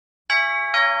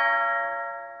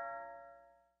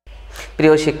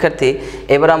প্রিয় শিক্ষার্থী,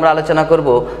 এবার আমরা আলোচনা করব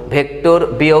ভেক্টর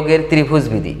বিয়োগের ত্রিভুজ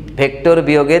বিধি। ভেক্টর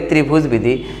বিয়োগের ত্রিভুজ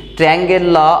বিধি, triangle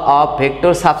law of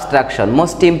vector subtraction,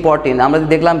 most important. আমরা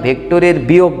দেখলাম ভেক্টরের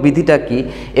বিয়োগ বিধিটা কি,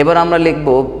 এবার আমরা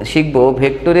শিখব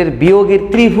ভেক্টরের বিয়োগের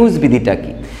ত্রিভুজ বিধিটা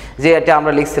কি। যে এটা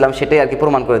আমরা লিখছিলাম সেটাই আর কি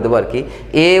প্রমাণ করে দেবো আর কি।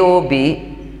 এ ও বি,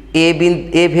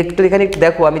 এ ভেক্টর এখানে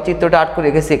দেখো আমি চিত্রটা আর্ট করে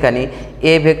রেখেছি। এখানে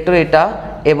এ ভেক্টর এটা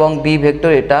এবং বি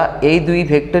ভেক্টর এটা, এই দুই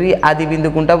ভেক্টরই আদি বিন্দু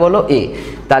কোনটা বলো? এ।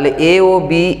 তাহলে এ ও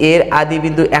বি এর আদি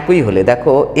বিন্দু একই হলে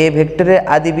দেখো এ ভেক্টরের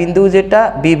আদি বিন্দু যেটা,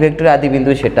 বি ভেক্টরের আদি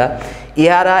বিন্দু সেটা,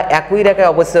 ইহারা একই রেখায়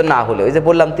অবস্থিত না হলে, ওই যে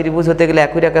বললাম ত্রিভুজ হতে গেলে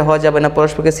একই রেখায় হওয়া যাবে না,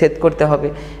 পরস্পরকে ছেদ করতে হবে।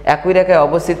 একই রেখায়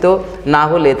অবস্থিত না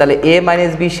হলে তাহলে এ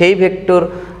মাইনাস বি সেই ভেক্টর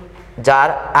যার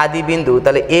আদি বিন্দু,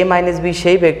 তাহলে এ মাইনাস বি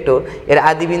সেই ভেক্টর এর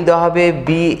আদি বিন্দু হবে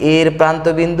বি এর প্রান্ত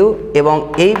বিন্দু এবং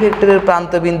এই ভেক্টরের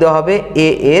প্রান্ত বিন্দু হবে এ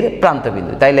এর প্রান্ত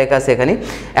বিন্দু। তাই লেখা আছে এখানে।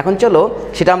 এখন চলো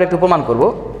সেটা আমরা একটু প্রমাণ করব।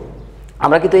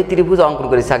 আমরা কিন্তু এই ত্রিভুজ অঙ্কন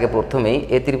করেছি আগে, প্রথমেই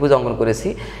এই ত্রিভুজ অঙ্কন করেছি।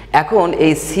 এখন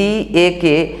এই সি এ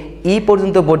কে ই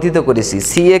পর্যন্ত বর্ধিত করেছি,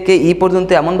 সি এ কে ই পর্যন্ত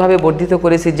এমনভাবে বর্ধিত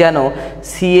করেছি যেন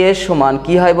সি এ সমান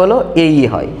কি হয় বলো? এ ই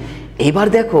হয়। এইবার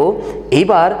দেখো,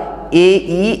 এইবার এ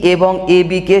ই এবং এ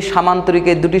বিকে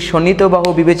সামান্তরিকের দুটি সন্নিহিত বাহু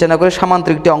বিবেচনা করে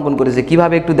সামান্তরিকটি অঙ্কন করেছে।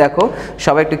 কিভাবে একটু দেখো,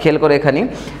 সবাই একটু খেয়াল করে। এখানে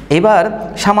এবার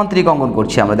সামান্তরিক অঙ্কন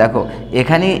করছি আমরা। দেখো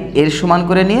এখানে এর সমান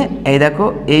করে নিয়ে এই দেখো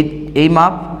এই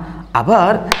মাপ,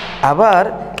 আবার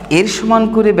এর সমান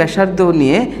করে ব্যাসার্ধ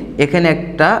নিয়ে এখানে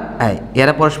একটা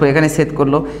এরা পরস্পর এখানে ছেদ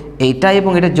করলো, এইটা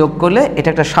এবং এটা যোগ করলে এটা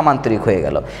একটা সামান্তরিক হয়ে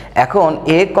গেল। এখন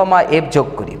এ কমা এফ যোগ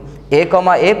করি, এ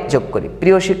কমা এফ যোগ করি।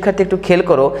 প্রিয় শিক্ষার্থী একটু খেয়াল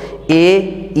করো, এ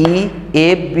ই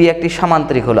এফ বি একটি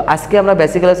সামান্তরিক হলো। আজকে আমরা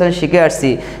বেসিক ক্লাসে শিখে আসছি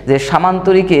যে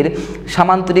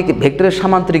সামান্তরিক ভেক্টরের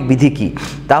সামান্তরিক বিধি কি।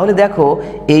 তাহলে দেখো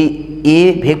এই এ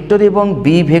ভেক্টর এবং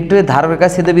বি ভেক্টরের ধাররেখা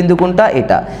ছেদবিন্দু কোনটা?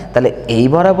 এটা। তাহলে এই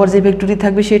বরাবর যে ভেক্টরটি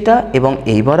থাকবে সেটা এবং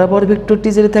এই বরাবর ভেক্টরটি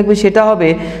যেটা থাকবে সেটা হবে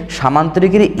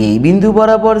সামান্তরিকের এই বিন্দু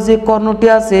বরাবর যে কর্ণটি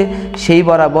আছে সেই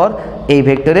বরাবর এই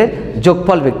ভেক্টরের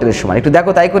যোগফল ভেক্টরের সমান। একটু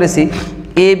দেখো, তাই করেছি।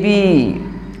 A B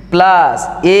plus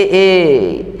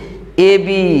A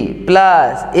B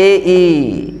plus A E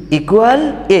equal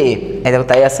এ। এই দেখো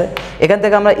তাই আছে। এখান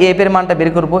থেকে আমরা এফ এর মানটা বের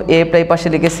করবো। এফটা এই পাশে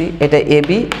লিখেছি, এটা এ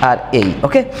বি আর এই।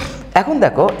 ওকে, এখন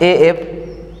দেখো এ এফ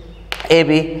এ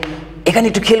বি, এখানে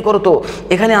একটু খেয়াল করো তো,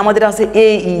 এখানে আমাদের আছে এ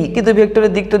ই কিন্তু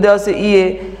ভেক্টরের দিক তো দেওয়া আছে ই এ।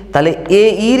 তাহলে এ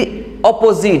ইর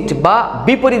অপোজিট বা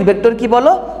বিপরীত ভেক্টর কি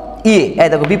বলো? ইয়ে। এই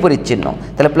দেখো বিপরীত চিহ্ন,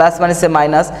 তাহলে প্লাস মাইনাসে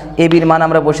মাইনাস। এ বির মান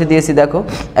আমরা বসে দিয়েছি। দেখো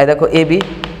এই দেখো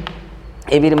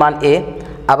এ বির মান এ,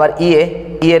 আবার ই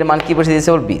এর মান কি বসে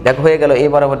দিয়েছে? ওর বি। দেখো হয়ে গেল, এ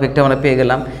বরাবর ভেক্টর আমরা পেয়ে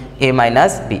গেলাম এ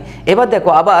মাইনাস বি। এবার দেখো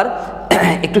আবার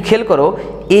একটু খেয়াল করো,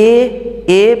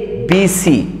 এ বি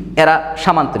সি এরা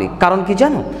সামান্তরিক। কারণ কি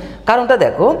জানো? কারণটা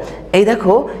দেখো, এই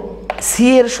দেখো সি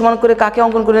এর সমান করে কাকে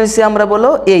অঙ্কন করে নিয়েছি আমরা বলো?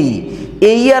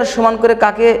 এই আর সমান করে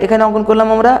কাকে এখানে অঙ্কন করলাম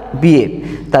আমরা? B A.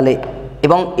 তাহলে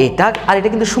এবং এটা আর এটা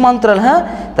কিন্তু সমান্তরাল। হ্যাঁ,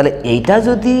 তাহলে এইটা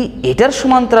যদি এটার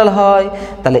সমান্তরাল হয়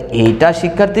তাহলে এইটা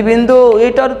শিক্ষার্থীবৃন্দ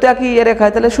এটার তো একই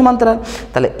রেখায়, তাহলে সমান্তরাল।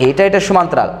 তাহলে এটা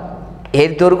সমান্তরাল,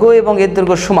 এর দৈর্ঘ্য এবং এর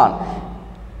দৈর্ঘ্য সমান।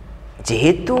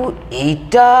 যেহেতু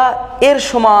এইটা এর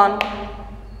সমান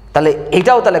তাহলে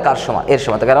এটাও তাহলে কার সমান? এর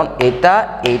সমান। কারণ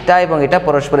এইটা এবং এটা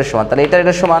পরস্পরের সমান, তাহলে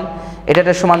এটা সমান,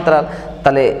 এটা সমান্তরাল।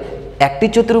 তাহলে একটি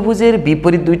চতুর্ভুজের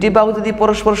বিপরীত দুইটি বাহু যদি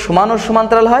পরস্পর সমান ও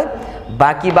সমান্তরাল হয়,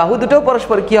 বাকি বাহু দুটোও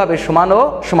পরস্পর কি হবে? সমান ও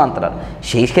সমান্তরাল।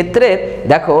 সেই ক্ষেত্রে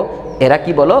দেখো এরা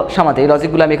কি বলো? সামান্তরিক। এই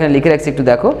লজিকগুলো আমি এখানে লিখে রাখছি, একটু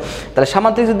দেখো। তাহলে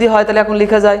সামান্তরিক যদি হয় তাহলে এখন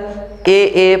লেখা যায় এ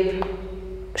এফ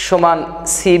সমান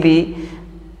সিবি,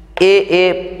 এ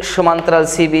এফ সমান্তরাল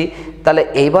সিবি। তাহলে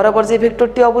এই বরাবর যে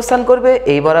ভেক্টরটি অবস্থান করবে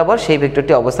এই বরাবর সেই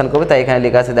ভেক্টরটি অবস্থান করবে, তাই এখানে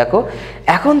লেখা আছে। দেখো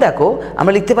এখন দেখো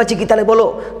আমরা লিখতে পাচ্ছি কি তাহলে বলো?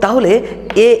 তাহলে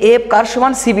এ এফ কার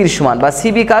সমান? সিবির সমান, বা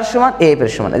সিবি কার সমান? এ এফ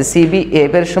এর সমান। সিবি এ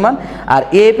এফ এর সমান। আর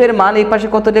এ এফ এর মান এই পাশে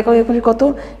কত লেখো? এখানে কত?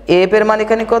 এ এফ এর মান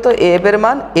এখানে কত? এ এফ এর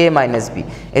মান এ মাইনাস বি।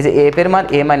 এই যে এ এফ এর মান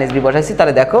এ মাইনাস বি বসাইছি।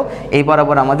 তাহলে দেখো এই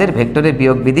বরাবর আমাদের ভেক্টরের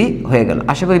বিয়োগ বিধি হয়ে গেল।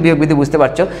 আশা করি বিয়োগ বিধি বুঝতে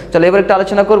পারছো। চলো এবার একটু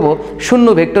আলোচনা করব শূন্য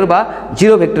ভেক্টর বা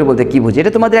জিরো ভেক্টর বলতে কি বুঝি।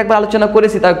 এটা তোমাদের একবার আলোচনা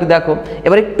করেছি, তাও একটু দেখো।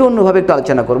 এবার একটু অন্যভাবে একটু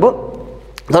আলোচনা করব।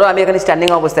 ধরো আমি এখানে স্ট্যান্ডিং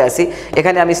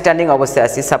অবস্থায়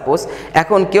আছি, সাপোজ।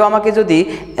 এখন কেউ আমাকে যদি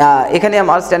এখানে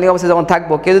আমার স্ট্যান্ডিং অবস্থায় যখন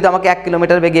থাকবো, কেউ যদি আমাকে 1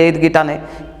 কিলোমিটার বেগে এইদিকে টানে,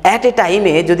 অ্যাট এ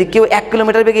টাইমে যদি কেউ 1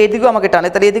 কিলোমিটার বেগে এদিকেও আমাকে টানে,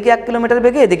 তাহলে এদিকে 1 কিলোমিটার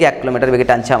বেগে এদিকে 1 কিলোমিটার বেগে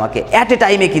টানছে আমাকে অ্যাট এ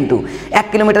টাইমে, কিন্তু 1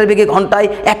 কিলোমিটার বেগে ঘন্টায়,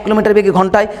 1 কিলোমিটার বেগে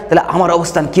ঘন্টায়। তাহলে আমার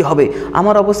অবস্থান কি হবে?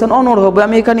 আমার অবস্থান অনড় হবে,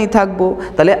 আমি এখানেই থাকবো।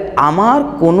 তাহলে আমার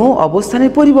কোনো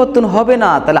অবস্থানের পরিবর্তন হবে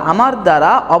না, তাহলে আমার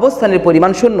দ্বারা অবস্থানের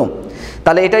পরিমাণ শূন্য।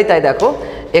 তাহলে এটাই তাই। দেখো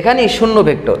এখানেই শূন্য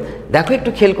ভেক্টর। দেখো একটু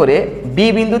খেয়াল করে, বি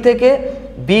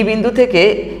বিন্দু থেকে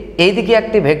এইদিকে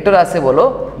একটি ভেক্টর আছে বলো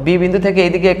বি বিন্দু থেকে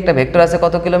এইদিকে একটা ভেক্টর আছে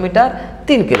কত কিলোমিটার,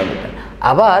 3 কিলোমিটার।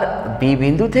 আবার বি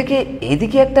বিন্দু থেকে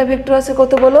এইদিকে একটা ভেক্টর আছে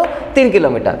কত বলো, 3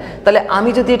 কিলোমিটার। তাহলে আমি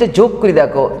যদি এটা যোগ করি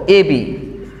দেখো এ বি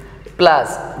প্লাস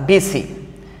বিসি,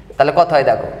 তাহলে কত হয়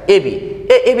দেখো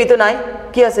এ বি তো নাই,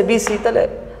 কি আছে বিসি, তাহলে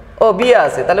ও বি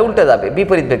আছে, তাহলে উল্টে যাবে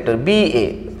বিপরীত vector B A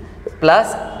plus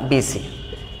BC.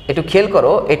 একটু খেয়াল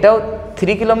করো, এটাও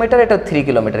 3 কিলোমিটার, এটাও 3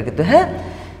 কিলোমিটার কিন্তু, হ্যাঁ।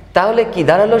 তাহলে কি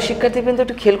দাঁড়ালো শিক্ষার্থীবৃন্দ,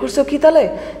 একটু খেয়াল করছো কি, তাহলে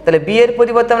বি এর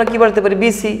পরিবর্তে আমরা কি বলতে পারি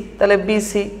বিসি, তাহলে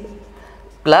বিসি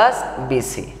প্লাস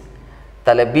বিসি,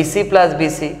 তাহলে বিসি প্লাস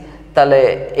বিসি, তাহলে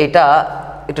এটা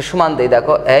একটু সমান দেই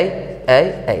দেখো এই এই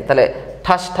এই, তাহলে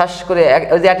ঠাস ঠাস করে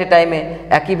ওই যে অ্যাট এ টাইমে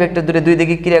একই ভেক্টর দূরে দুই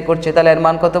দিকে ক্রিয়া করছে, তাহলে এর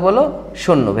মান কত বলো,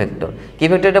 0 ভেক্টর। কি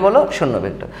ভেক্টর এটা বলো, 0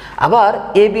 ভেক্টর। আবার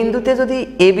এ বিন্দুতে যদি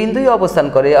এ বিন্দুই অবস্থান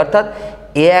করে, অর্থাৎ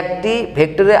এ একটি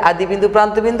ভেক্টরের আদিবিন্দু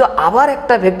প্রান্তবিন্দু, আবার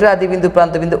একটা ভেক্টরের আদিবিন্দু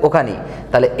প্রান্তবিন্দু ওখানেই,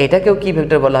 তাহলে এটাকেও কি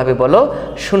ভেক্টর বলা হবে বলো,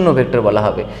 0 ভেক্টর বলা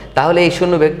হবে। তাহলে এই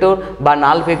 0 ভেক্টর বা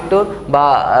নাল ভেক্টর বা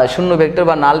 0 ভেক্টর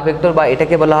বা নাল ভেক্টর বা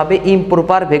এটাকে বলা হবে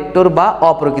ইমপ্রপার ভেক্টর বা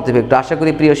অপ্রকৃত ভেক্টর। আশা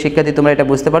করি প্রিয় শিক্ষার্থী তোমরা এটা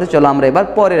বুঝতে পারো। চলো আমরা এবার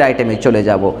পরের আইটেমে চলে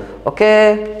যাব। ওকে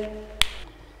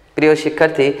প্রিয়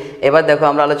শিক্ষার্থী, এবার দেখো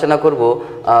আমরা আলোচনা করব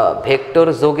ভেক্টর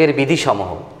যোগের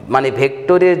বিধিসমূহ, মানে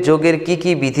ভেক্টরের যোগের কি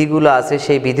কি বিধিগুলো আছে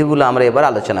সেই বিধিগুলো আমরা এবার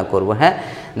আলোচনা করব। হ্যাঁ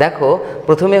দেখো,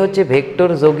 প্রথমে হচ্ছে ভেক্টর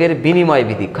যোগের বিনিময়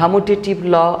বিধি, commutative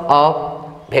law of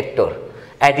vector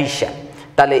addition.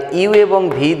 তাহলে ইউ এবং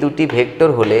ভি দুটি ভেক্টর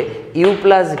হলে you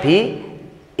plus V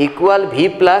equal V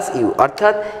plus you,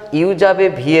 অর্থাৎ ইউ যাবে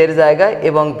ভি এর জায়গায়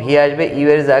এবং ভি আসবে ইউ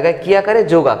এর জায়গায়, কি আকারে,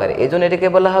 যোগ আকারে। এই জন্য এটাকে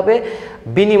বলা হবে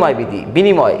বিনিময় বিধি।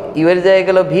 বিনিময়, ইউ এর জায়গায়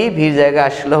গেল ভি, ভির জায়গায়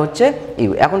আসলে হচ্ছে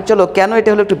ইউ। এখন চলো কেন এটা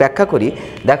হলো একটু ব্যাখ্যা করি।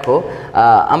 দেখো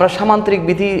আমরা সামান্তরিক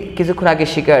বিধি কিছুক্ষণ আগে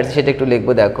শিখে আসছি, সেটা একটু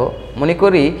লিখবো। দেখো মনে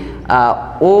করি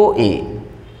ও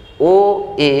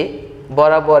এ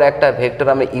বরাবর একটা ভেক্টর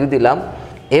আমরা ইউ দিলাম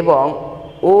এবং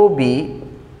ও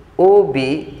বি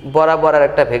বরাবর আর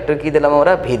একটা ভেক্টর কি দিলাম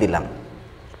আমরা, ভি দিলাম।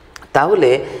 তাহলে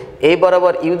এই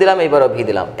বরাবর ইউ দিলাম, এই বরাবর ভি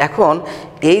দিলাম। এখন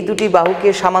এই দুটি বাহুকে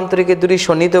সামান্তরিকের দুটি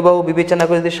সন্নিহিত বাহু বিবেচনা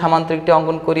করে যদি সামান্তরিকটা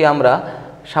অঙ্কন করি আমরা,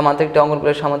 সামান্তরিকটা অঙ্কন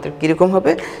করে সামান্তরিক কীরকম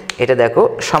হবে, এটা দেখো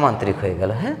সমান্তরিক হয়ে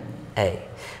গেল। হ্যাঁ এই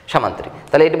সামান্তরিক।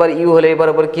 তাহলে এবার ইউ হলে এই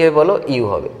বরাবর কী হবে বলো, ইউ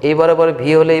হবে। এই বরাবর ভি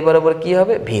হলে এই বরাবর কী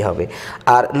হবে, ভি হবে।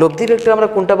 আর লব্ধি ভেক্টর আমরা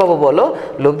কোনটা পাবো বলো,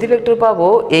 লব্ধি ভেক্টর পাবো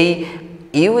এই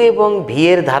ইউ এবং ভি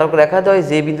এর ধারক রেখাদ্বয়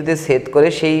যে বিন্দুতে ছেদ করে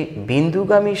সেই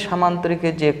বিন্দুগামী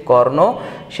সামান্তরিকের যে কর্ণ,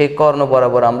 সেই কর্ণ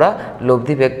বরাবর আমরা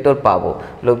লব্ধি ভেক্টর পাবো।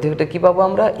 লব্ধি ভেক্টর কী পাবো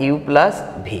আমরা, ইউ প্লাস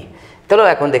ভি। চলো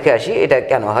এখন দেখে আসি এটা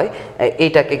কেন হয়,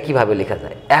 এইটাকে কিভাবে লেখা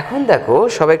যায়। এখন দেখো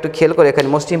সবাই একটু খেয়াল করে, এখানে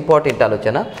মোস্ট ইম্পর্টেন্ট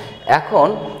আলোচনা। এখন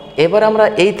এবার আমরা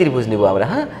এই ত্রিভুজ নিব আমরা,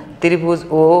 হ্যাঁ ত্রিভুজ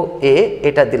ও এ,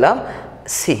 এটা দিলাম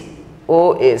সি। ও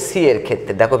এ সি এর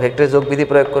ক্ষেত্রে দেখো ভেক্টরের যোগ বিধি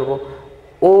প্রয়োগ করব।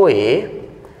 ও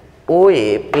এ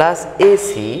প্লাস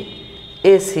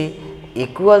এসি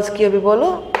ইকুয়ালস কী হবে বলো,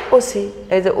 ওসি।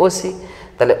 এই যে ওসি,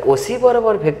 তাহলে ওসি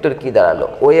বরাবর ভেক্টর কি দাঁড়ালো,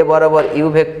 ও এ বরাবর ইউ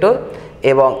ভেক্টর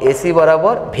এবং এসি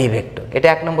বরাবর ভি ভেক্টর। এটা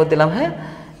 1 নম্বর দিলাম। হ্যাঁ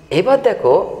এবার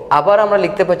দেখো আবার আমরা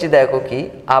লিখতে পারছি, দেখো কি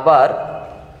আবার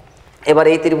এবার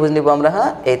এই ত্রিভুজ নিব আমরা,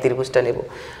 হ্যাঁ এই ত্রিভুজটা নেব।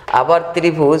 আবার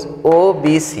ত্রিভুজ ও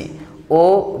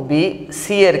বি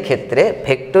সি এর ক্ষেত্রে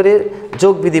ভেক্টরের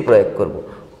যোগ বিধি প্রয়োগ করব।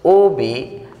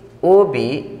 ও B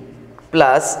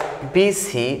plus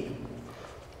BC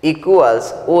equals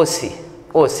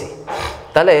OC.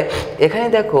 তাহলে এখানে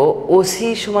দেখো ওসি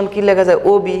সমান কি লেখা যায়,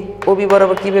 ওবি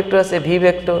বরাবর কি ভেক্টর আছে, ভি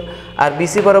ভেক্টর, আর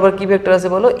বিসি বরাবর কি ভেক্টর আছে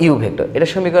বলো, ইউ ভেক্টর। এটা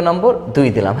সমীকরণ নম্বর 2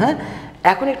 দিলাম। হ্যাঁ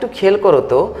এখন একটু খেয়াল করো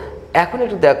তো, এখন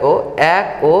একটু দেখো 1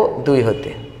 ও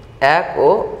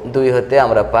 2 হতে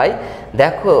আমরা পাই,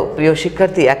 দেখো প্রিয়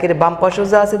শিক্ষার্থী 1 এর বাম পাশে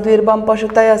যা আছে 2 এর বাম পাশে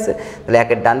তাই আছে। তাহলে 1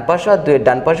 এর ডান পাশে আর 2 এর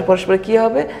ডান পাশে পরস্পর কী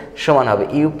হবে, সমান হবে।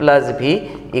 You plus V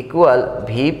equal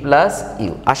V plus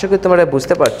you. আশা করি তোমরা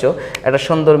বুঝতে পারছো। একটা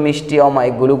সুন্দর মিষ্টি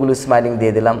অমায়িক গুলুগুলু স্মাইলিং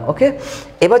দিয়ে দিলাম। ওকে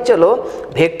এবার চলো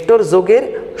ভেক্টর যোগের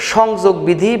সংযোগ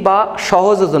বিধি বা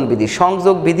সহযোজন বিধি,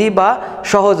 সংযোগ বিধি বা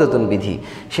সহযোজন বিধি,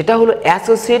 সেটা হলো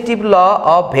associative law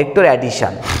of vector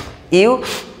addition. U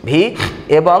V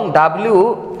এবং ডাব্লিউ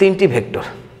 3টি ভেক্টর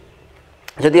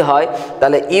যদি হয়,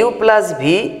 তাহলে you plus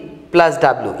V plus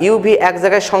W, U V এক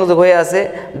জায়গায় সংযোগ হয়ে আছে,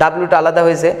 ডাব্লিউটা আলাদা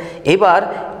হয়েছে। এবার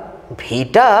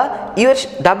ভিটা ইউ এর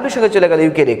ডাব্লিউর সঙ্গে চলে গেল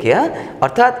ইউকে রেখে। হ্যাঁ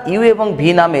অর্থাৎ ইউ এবং ভি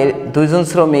নামের 2 জন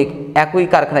শ্রমিক একই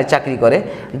কারখানায় চাকরি করে,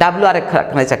 ডাব্লিউ আরেক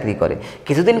কারখানায় চাকরি করে।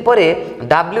 কিছুদিন পরে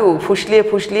ডাব্লিউ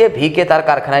ফুসলিয়ে ভিকে তার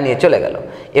কারখানায় নিয়ে চলে গেল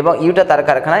এবং ইউটা তার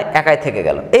কারখানায় একাই থেকে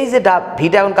গেল। এই যে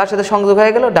ভিটা এখন কার সাথে সংযোগ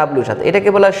হয়ে গেল, ডাব্লিউর সাথে। এটাকে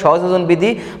বলা হয় সহযোজন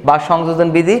বিধি বা সংযোজন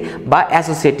বিধি বা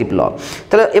অ্যাসোসিয়েটিভ ল।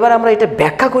 তাহলে এবার আমরা এটা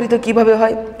ব্যাখ্যা করি তো কীভাবে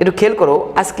হয়, একটু খেয়াল করো।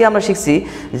 আজকে আমরা শিখছি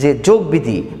যে যোগ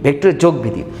বিধি, ভেক্টরের যোগ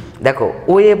বিধি। দেখো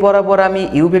ও এ বরাবর আমি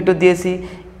ইউ ভেক্টর দিয়েছি,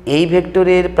 এই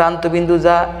ভেক্টরের প্রান্তবিন্দু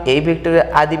যা, এই ভেক্টরের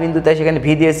আদিবিন্দু, তাই সেখানে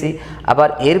ভি দিয়েছি। আবার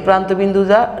এর প্রান্তবিন্দু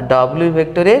যা, ডব্লিউ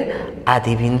ভেক্টরের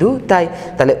আদিবিন্দু তাই।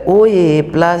 তাহলে ও এ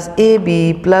plus A B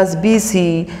plus BC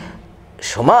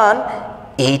সমান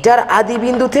এইটার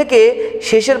আদিবিন্দু থেকে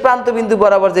শেষের প্রান্তবিন্দু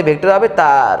বরাবর যে ভেক্টর হবে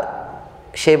তার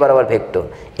সেই বরাবর ভেক্টর।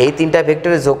 এই তিনটা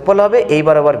ভেক্টরের যোগফল হবে এই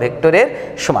বরাবর ভেক্টরের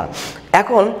সমান।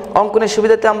 এখন অঙ্কনের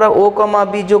সুবিধাতে আমরা ও কমা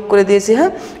বি যোগ করে দিয়েছি।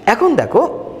 হ্যাঁ, এখন দেখো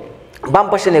বাম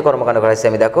পাশে নিয়ে কর্মকাণ্ড করাচ্ছি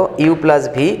আমি। দেখো you plus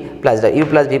V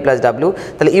plus W,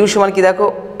 তাহলে ইউ সমান কি দেখো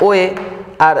ও এ,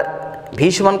 আর ভি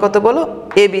সমান কত বলো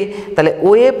এ বি। তাহলে ও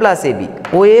এ প্লাস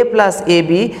এ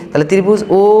বি, তাহলে ত্রিভুজ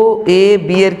ও এ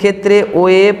বি এর ক্ষেত্রে ও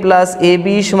এ প্লাস এ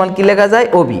বি সমান কি লেখা যায়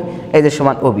ও বি, এই যে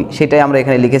সমান ও বি, সেটাই আমরা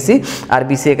এখানে লিখেছি। আর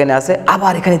বিসি এখানে আছে।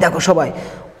 আবার এখানে দেখো সবাই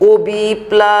ও B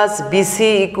plus BC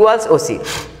equals OC,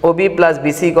 ও B plus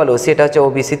BC equal OC, এটা হচ্ছে ও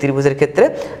বিসি ত্রিভুজের ক্ষেত্রে।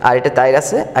 আর এটা তাই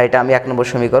আছে, আর এটা আমি 1 নম্বর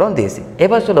সমীকরণ দিয়েছি।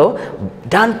 এবার চলো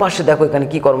ডান পাশে দেখো এখানে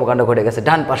কি কর্মকাণ্ড ঘটে গেছে।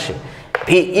 ডান পাশে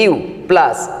ভি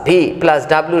প্লাস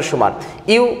ডাব্লিউ সমান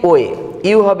ইউ ও এ,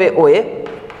 ইউ হবে ও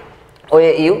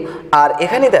এ ইউ। আর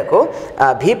এখানে দেখো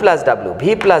ভি প্লাস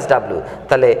ডাব্লিউ,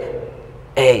 তাহলে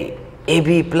এই এ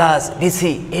বি প্লাস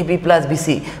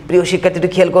বিসি। প্রিয় শিক্ষার্থী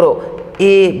একটু খেয়াল করো,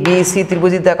 এ বি সি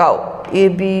ত্রিভুজ দেখাও, A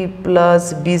B plus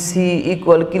BC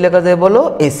equal কি লেখা যায় বলো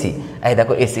এসি। এই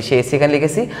দেখো এসি, সে এসি এখানে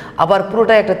লিখেছি। আবার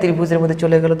পুরোটা একটা ত্রিভুজের মধ্যে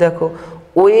চলে গেল। দেখো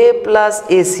ও এ প্লাস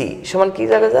এসি সমান কি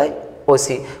জায়গা যায়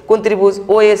ওসি। কোন ত্রিভুজ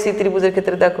ও এসি ত্রিভুজের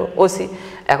ক্ষেত্রে দেখো ওসি।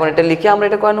 এখন এটা লিখে আমরা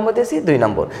এটা কয় নম্বর দিয়েছি 2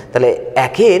 নম্বর। তাহলে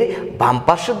একের বাম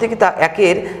পার্শ্বর দিকে তা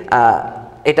একের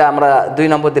এটা আমরা 2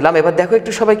 নম্বর দিলাম। এবার দেখো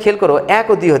একটু সবাই খেয়াল করো, 1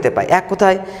 ও 2 হতে পায়। 1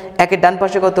 কোথায়, 1-এর ডান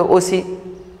পাশে কত ওসি,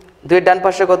 2-এর ডান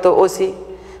পাশে কত ওসি।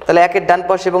 তাহলে 1-এর ডান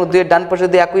পাশে এবং 2-এর ডান পাশে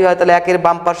যদি একই হয় তাহলে 1-এর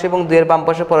বাম পাশে এবং 2-এর বাম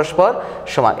পাশে পরস্পর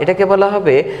সমান। এটাকে বলা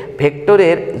হবে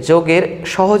ভেক্টরের যোগের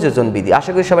সহযোজন বিধি।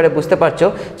 আশা করি সবাই বুঝতে পারছো।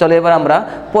 চলো এবার আমরা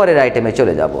পরের আইটেমে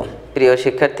চলে যাব। প্রিয়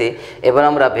শিক্ষার্থী, এবার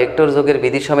আমরা ভেক্টর যোগের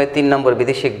বিধি সমেত 3 নম্বর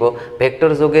বিধি শিখব,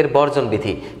 ভেক্টর যোগের বর্জন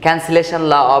বিধি, cancellation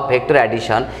law of vector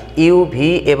addition. U V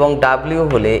এবং ডাব্লিউ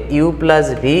হলে you plus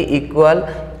V equal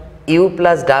you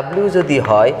plus W যদি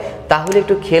হয় তাহলে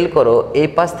একটু খেয়াল করো, এই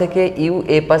পাশ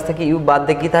থেকে ইউ বাদ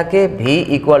দিয়ে কি থাকে ভি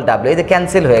ইকুয়াল ডাব্লিউ, এই যে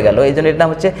ক্যান্সেল হয়ে গেল, এই জন্য এর নাম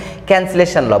হচ্ছে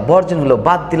ক্যান্সেলেশন ল, বর্জন হলো,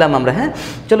 বাদ দিলাম আমরা। হ্যাঁ,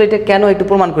 চলো এটা কেন একটু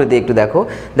প্রমাণ করে দিই। একটু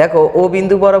দেখো ও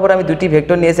বিন্দু বরাবর আমি 2টি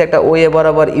ভেক্টর নিয়েছি, একটা ও এ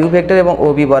বরাবর ইউ ভেক্টর এবং ও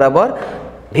বি বরাবর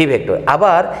ভি ভেক্টর।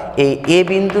 আবার এই এ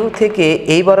বিন্দু থেকে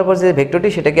এই বরাবর যে ভেক্টরটি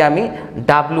সেটাকে আমি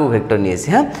ডাব্লিউ ভেক্টর নিয়েছি।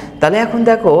 হ্যাঁ, তাহলে এখন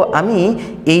দেখো আমি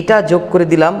এইটা যোগ করে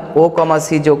দিলাম, ও কমা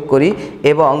সি যোগ করি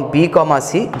এবং বি কমা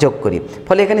সি যোগ করি,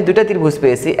 ফলে এখানে 2টা ত্রিভুজ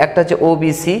পেয়েছি, একটা হচ্ছে ও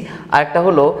বি সি আর একটা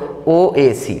হলো ও এ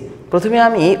সি। প্রথমে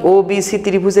আমি ও বি সি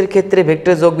ত্রিভুজের ক্ষেত্রে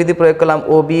ভেক্টর যোগ বিধি প্রয়োগ করলাম,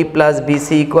 ও বি প্লাস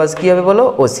বিসি ইকুয়ালস কী হবে বলো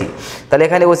ওসি। তাহলে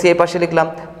এখানে ওসি এই পাশে লিখলাম,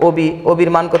 ও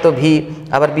বির মান কত ভি,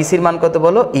 আবার বিসির মান কত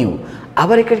বলো ইউ।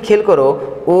 আবার এখানে খেয়াল করো,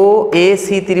 ও এ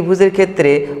সি ত্রিভুজের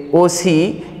ক্ষেত্রে ও সি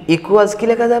ইকুয়ালস কী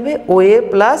লেখা যাবে ও এ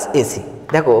প্লাস এসি।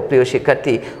 দেখো প্রিয়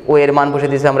শিক্ষার্থী, ও এর মান বসে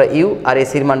দিয়েছি আমরা ইউ আর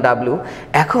এসির মান ডাব্লিউ।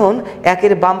 এখন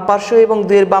 1-এর বাম পার্শ্ব এবং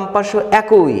 2-এর বাম পার্শ্ব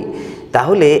একই,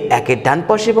 তাহলে 1-এর ডান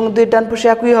পাশে এবং 2-এর ডান পাশে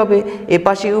একই হবে, এ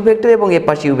পাশে ইউ ভেক্টর এবং এ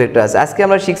পাশে ইউ ভেক্টর আছে। আজকে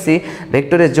আমরা শিখছি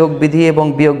ভেক্টরের যোগ বিধি এবং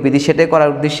বিয়োগ বিধি, সেটাই করার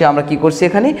উদ্দেশ্যে আমরা কি করছি,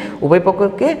 এখানে উভয়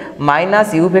পক্ষকে মাইনাস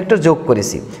ইউ ভেক্টর যোগ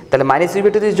করেছি। তাহলে মাইনাস ইউ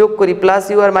ভেক্টর যদি যোগ করি, plus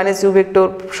you R minus you vector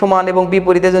সমান এবং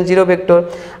বিপরীত একজন 0 ভেক্টর,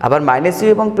 আবার মাইনাস ইউ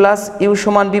এবং প্লাস ইউ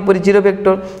সমান বিপরীত 0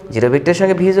 ভেক্টর, 0 ভেক্টরের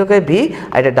সঙ্গে ভি যোগ হয় ভি,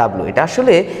 আর এটা ডাব্লিউ। এটা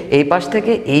আসলে এই পাশ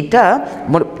থেকে এইটা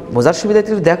বোঝার সুবিধা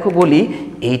একটু দেখো বলি,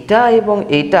 এইটা এবং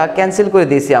এইটা ক্যান্সেল করে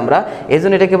দিয়েছি আমরা, এই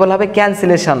জন্য এটাকে বলা হবে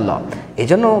ক্যান্সেলেশন ল। এই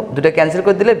জন্য দুটো ক্যান্সেল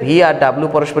করে দিলে ভি আর ডাব্লিউ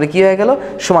পরস্পরে কী হয়ে গেল,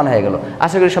 সমান হয়ে গেল।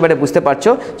 আশা করি সবাই বুঝতে পারছো।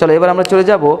 চলো এবার আমরা চলে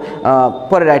যাব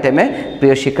পরের আইটেমে।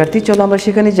 প্রিয় শিক্ষার্থী, চলো আমরা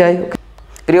সেখানে যাই।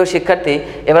 প্রিয় শিক্ষার্থী,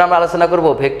 এবার আমরা আলোচনা করব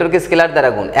ভেক্টরকে স্কেলার দ্বারা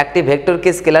গুণ। একটি ভেক্টরকে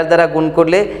স্কেলার দ্বারা গুণ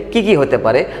করলে কি কি হতে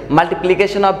পারে।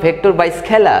 Multiplication of vector by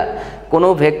scalar, কোনো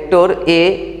ভেক্টর এ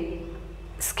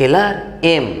স্কেলার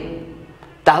এম,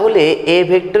 তাহলে এ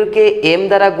ভেক্টরকে এম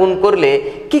দ্বারা গুণ করলে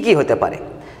কি কি হতে পারে।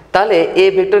 তাহলে এ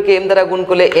ভেক্টরকে এম দ্বারা গুণ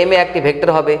করলে এম এ একটি ভেক্টর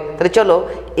হবে। তাহলে চলো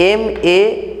এম এ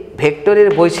ভেক্টরের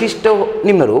বৈশিষ্ট্য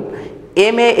নিম্নরূপ।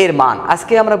 এম এ এর মান,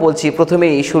 আজকে আমরা বলছি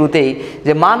প্রথমেই শুরুতেই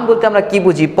যে মান বলতে আমরা কি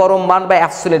বুঝি, পরম মান বা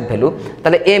অ্যাবসলিউট ভ্যালু।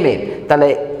 তাহলে এম এ, তাহলে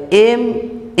এম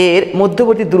এর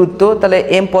মধ্যবর্তী দূরত্ব, তাহলে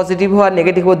এম পজিটিভ হওয়ার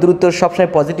নেগেটিভ হওয়ার দূরত্ব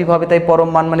সবসময় পজিটিভ হবে, তাই পরম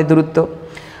মান মানে দূরত্ব।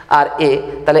 আর এ,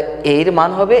 তাহলে এর মান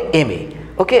হবে এম এ।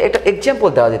 ওকে, একটা এক্সাম্পল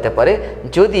দেওয়া যেতে পারে,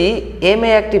 যদি এম এ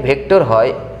একটি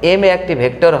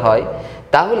ভেক্টর হয়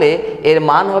তাহলে এর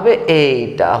মান হবে,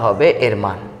 এইটা হবে এর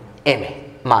মান এম এ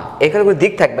মান, এখানে কোনো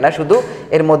দিক থাকবে না, শুধু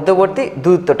এর মধ্যবর্তী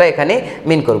দূরত্বটা এখানে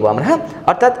মিন করব আমরা। হ্যাঁ,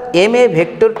 অর্থাৎ এম এ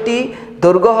ভেক্টরটি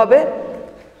দৈর্ঘ্য হবে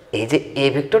এই যে এ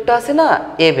ভেক্টরটা আছে না,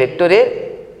 এ ভেক্টরের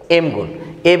এম গুণ,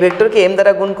 এ ভেক্টরকে এম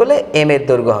দ্বারা গুণ করলে এম এর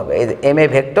দৈর্ঘ্য হবে। এই যে এম এ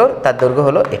ভেক্টর, তার দৈর্ঘ্য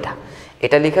হলো এটা।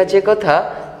 এটা লেখা যে কথা,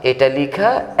 এটা লেখা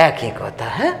একই কথা।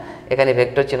 হ্যাঁ, এখানে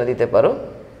ভেক্টর চিহ্ন দিতে পারো,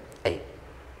 এই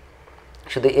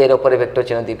শুধু এর ওপরে ভেক্টর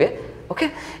চিহ্ন দিবে। ওকে,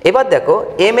 এবার দেখো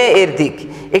এম এ এর দিক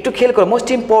একটু খেয়াল করো, most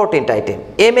important item.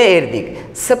 M A এর দিক,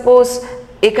 সাপোজ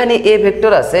এখানে এ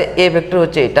ভেক্টর আছে, এ ভেক্টর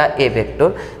হচ্ছে এটা এ ভেক্টর,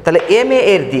 তাহলে এম এ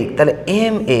এর দিক, তাহলে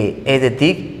এম এ এই যে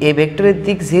দিক, এ ভেক্টরের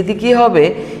দিক যেদিকেই হবে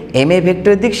এম এ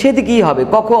ভেক্টরের দিক সেদিকেই হবে।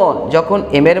 কখন? যখন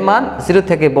এম এর মান 0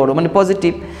 থেকে বড়, মানে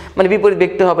পজিটিভ, মানে বিপরীত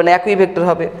ভেক্টর হবে না, একই ভেক্টর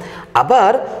হবে।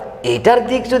 আবার এটার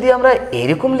দিক যদি আমরা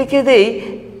এরকম লিখে দেই,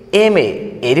 এম এ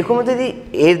এরকম যদি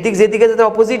এর দিক যেদিকে যাতে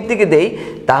অপোজিট দিকে দেই,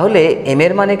 তাহলে এম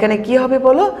এর মান এখানে কি হবে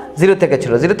বলো? 0 থেকে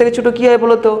ছোট। 0 থেকে ছোট কি হয়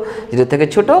বলো তো? 0 থেকে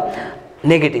ছোট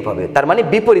নেগেটিভ হবে, তার মানে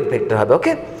বিপরীত ভেক্টর হবে।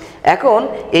 ওকে, এখন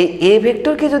এই এ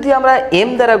ভেক্টরকে যদি আমরা এম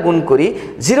দ্বারা গুণ করি,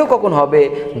 0 কখন হবে?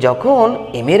 যখন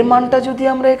এম এর মানটা যদি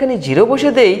আমরা এখানে 0 বসে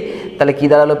দেই, তাহলে কি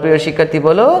দাঁড়ালো প্রিয় শিক্ষার্থী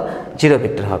বলো? 0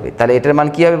 ভেক্টর হবে। তাহলে এটার মান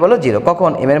কি হবে বলো? 0।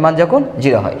 কখন? এম এর মান যখন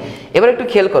 0 হয়। এবার একটু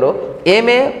খেয়াল করো, এম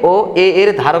এ ও এ এর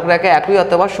ধারক রেখা একই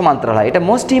অথবা সমান্তরাল হয়। এটা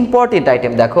মোস্ট ইম্পর্টেন্ট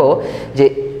আইটেম। দেখো যে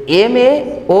এম এ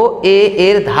ও এ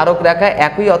এর ধারক রেখা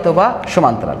একই অথবা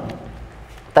সমান্তরাল,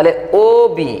 তাহলে ও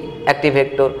বি একটি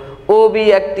ভেক্টর, ও বি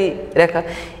একটি রেখা।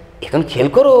 এখন খেয়াল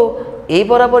করো, এই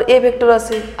বরাবর এ ভেক্টর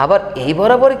আছে, আবার এই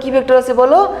বরাবর কি ভেক্টর আছে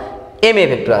বলো? এম এ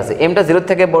ভেক্টর আছে। এমটা 0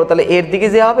 থেকে বড়, তাহলে এর দিকে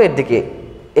যে হবে এর দিকে,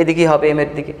 এদিকেই হবে এম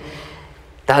এর দিকে।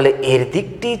 তাহলে এর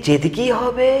দিকটি যেদিকেই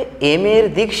হবে এম এর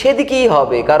দিক সেদিকেই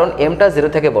হবে, কারণ এমটা 0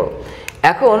 থেকে বড়।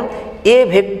 এখন এ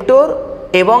ভেক্টর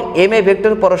এবং এম এ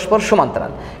ভেক্টর পরস্পর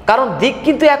সমান্তরাল, কারণ দিক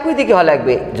কিন্তু একই দিকে হওয়া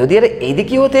লাগবে। যদি আর এই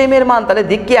দিকই হতো এম এর মান, তাহলে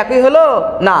দিক কি একই হলো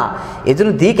না? এই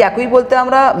জন্য দিক একই বলতে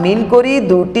আমরা মিন করি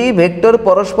দুটি ভেক্টর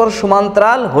পরস্পর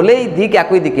সমান্তরাল হলেই দিক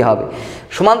একই দিকে হবে।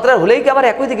 সমান্তরাল হলেই কি আবার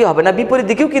একই দিকে হবে না, বিপরীত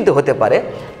দিকেও কিন্তু হতে পারে।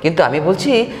 কিন্তু আমি বলছি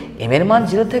এম এর মান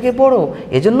 0 থেকে বড়,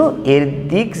 এজন্য এর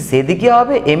দিক যেদিকে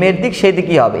হবে এম এর দিক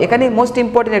সেদিকেই হবে। এখানে মোস্ট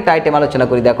ইম্পর্টেন্ট একটা আইটেম আলোচনা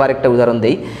করি, দেখো আরেকটা উদাহরণ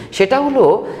দেই। সেটা হলো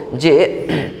যে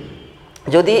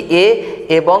যদি এ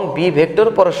এবং বি ভেক্টর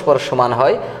পরস্পর সমান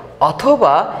হয়,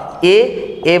 অথবা এ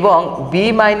এবং বি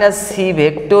মাইনাস সি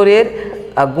ভেক্টরের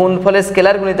গুণফলের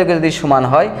স্কেলার গুণিতকে যদি সমান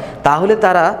হয়, তাহলে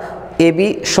তারা এ বি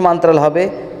সমান্তরাল হবে,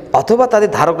 অথবা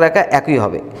তাদের ধারক রেখা একই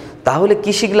হবে। তাহলে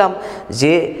কি শিখলাম?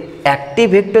 যে একটি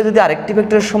ভেক্টর যদি আরেকটি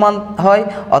ভেক্টরের সমান হয়,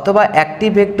 অথবা একটি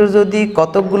ভেক্টর যদি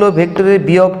কতকগুলো ভেক্টরের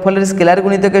বিয়োগফলের স্কেলার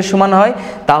গুণিতকের সমান হয়,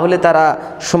 তাহলে তারা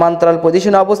সমান্তরাল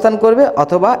পজিশনে অবস্থান করবে,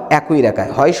 অথবা একই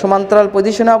রেখায়, হয় সমান্তরাল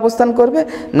পজিশনে অবস্থান করবে,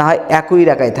 না হয় একই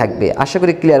রেখায় থাকবে। আশা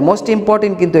করি ক্লিয়ার। মোস্ট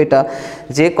ইম্পর্টেন্ট কিন্তু এটা,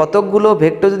 যে কতকগুলো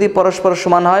ভেক্টর যদি পরস্পর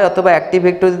সমান হয়, অথবা একটি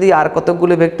ভেক্টর যদি আর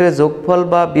কতকগুলো ভেক্টরের যোগফল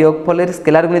বা বিয়োগফলের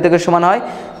স্কেলার গুণিতকের সমান হয়,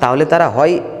 তাহলে তারা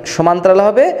হয় সমান্তরাল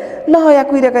হবে, না হয়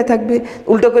একই রেখায় থাকবে।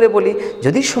 উল্টো করে বলি,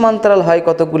 যদি সমান্তরাল হয়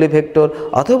কতকগুলি ভেক্টর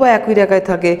অথবা একই রেখায়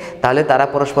থাকে, তাহলে তারা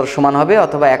পরস্পর সমান হবে,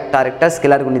 অথবা একটা আরেকটা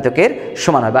স্কেলার গুণিতকের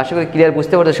সমান হবে। আশা করি ক্লিয়ার,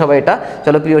 বুঝতে পারছো সবাই এটা?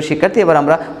 চলো প্রিয় শিক্ষার্থী, এবার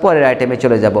আমরা পরের আইটেমে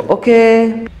চলে যাব। ওকে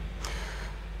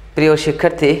প্রিয়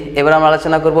শিক্ষার্থী, এবার আমরা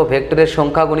আলোচনা করব ভেক্টরের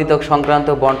সংখ্যা গুণিতক সংক্রান্ত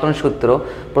বন্টন সূত্র।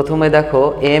 প্রথমে দেখো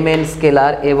এম এন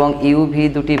স্কেলার এবং ইউ ভি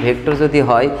দুটি ভেক্টর যদি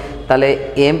হয়, তাহলে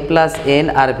এম প্লাস এন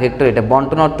আর ভেক্টর, এটা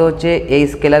বন্টন অর্থ হচ্ছে এই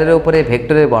স্কেলারের উপরে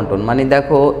ভেক্টরের বন্টন। মানে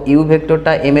দেখো ইউ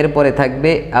ভেক্টরটা এম এর পরে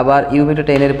থাকবে, আবার ইউ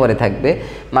ভেক্টরটা এন এর পরে থাকবে,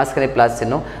 মাঝখানে প্লাস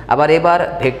চিহ্ন। আবার এবার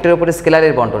ভেক্টরের উপরে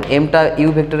স্কেলারের বন্টন, এমটা ইউ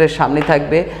ভেক্টরের সামনে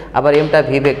থাকবে, আবার এমটা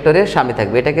ভি ভেক্টরের সামনে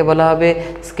থাকবে। এটাকে বলা হবে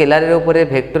স্কেলারের উপরে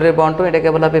ভেক্টরের বন্টন, এটাকে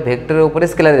বলা হবে ভেক্টরের উপরে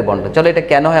স্কেলারের বন্টন। চলো এটা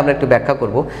কেন হয় আমরা একটু ব্যাখ্যা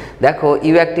করব। দেখো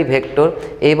ইউ একটি ভেক্টর,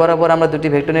 এই বরাবর আমরা দুটি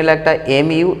ভেক্টর নিলে, একটা এম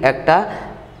ইউ একটা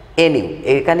এন ইউ।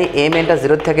 এখানে এম এনটা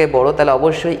 0 থেকে বড়, তাহলে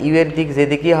অবশ্যই ইউ এর দিক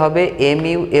যেদিকেই হবে এম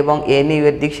ইউ এবং এন ইউ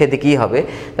এর দিক সেদিকেই হবে।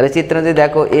 তাহলে চিত্র যদি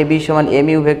দেখো এ বি সমান এম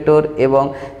ইউ ভেক্টর, এবং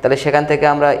তাহলে সেখান থেকে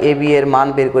আমরা এ বি এর মান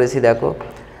বের করেছি। দেখো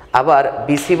আবার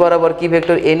বিসি বরাবর কি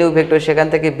ভেক্টর? এন ইউ ভেক্টর, সেখান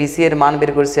থেকে বিসি এর মান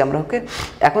বের করেছি আমরা। ওকে,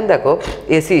 এখন দেখো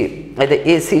এসি,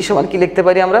 এসি সমান কি লিখতে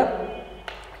পারি আমরা?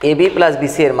 এ বি প্লাস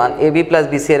বিসি এর মান, এ বি প্লাস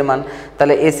বিসি এর মান।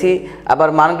 তাহলে এসি আবার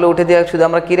মানগুলো উঠে দেওয়া, শুধু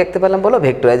আমরা কি রাখতে পারলাম বলো?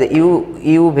 ভেক্টর। এই যে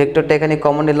ইউ ভেক্টরটা এখানে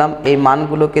কমন নিলাম, এই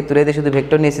মানগুলোকে তুলে দিয়ে শুধু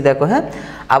ভেক্টর নিয়েছি। দেখো হ্যাঁ,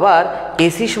 আবার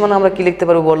এসি সমান আমরা কি লিখতে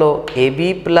পারবো বলো? A B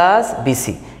plus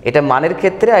BC. এটা মানের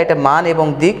ক্ষেত্রে, আর এটা মান এবং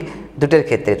দিক দুটোর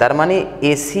ক্ষেত্রে। তার মানে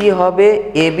এসি হবে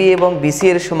এ বি এবং বিসি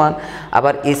এর সমান,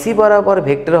 আবার এসি বরাবর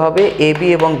ভেক্টর হবে এ বি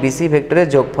এবং বিসি ভেক্টরের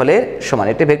যোগফলের সমান।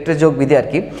 এটা ভেক্টরের যোগ বিধি আর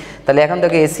কি। তাহলে এখন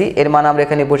দেখো এসি এর মান আমরা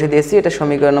এখানে বসে দিয়েছি, এটা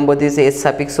সমীকরণ নম্বর দিয়েছে এস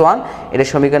সাফিক্স 1, এটা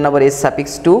সমীকরণ নম্বর এস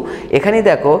সাফিক্স 2। এখানে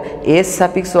দেখো এস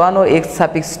সাফিক্স 1 ও এক্স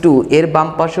সাফিক্স 2 এর বাম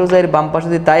পাশেও যায়, এর বাম পাশে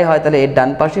যদি তাই হয়, তাহলে এর ডান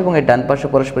পাশে এবং এর ডান পাশে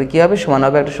পরস্পর কী হবে? সমান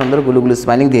হবে। একটা সুন্দর গুলুগুলু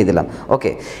স্মাইলিং দিয়ে দিলাম।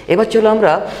 ওকে, এবার চলো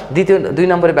আমরা দ্বিতীয় 2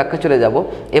 নম্বরের ব্যাখ্যা চলে যাব।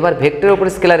 এবার ভেক্টরের উপরে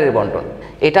স্কেলারের বন্টন। নিউটন।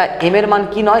 এটা এম এর মান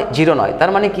কি নয়, 0 নয়,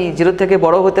 তার মানে কি 0 থেকে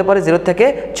বড় হতে পারে, 0 থেকে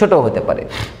ছোট হতে পারে।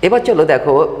 এবার চলো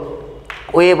দেখো,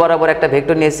 ও এ বরাবর একটা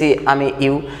ভেক্টর নিয়েছি আমি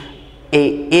ইউ, এই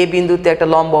এ বিন্দুতে একটা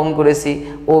লম্ব অঙ্কন করেছি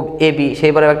ও এ বি,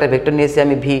 সেই বরাবর একটা ভেক্টর নিয়েছি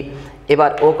আমি ভি,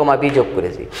 এবার ও কমা বি যোগ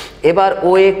করেছি। এবার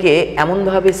ও একে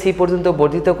এমনভাবে সি পর্যন্ত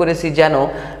বর্ধিত করেছি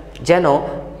যেন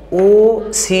ও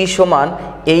সি সমান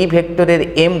এই ভেক্টরের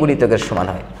এম গুণিতকের সমান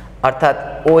হয়, অর্থাৎ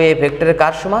ও এ ভেক্টরের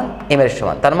কার সমান, এম এর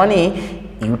সমান। তার মানে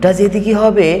ইউটা যেদিকে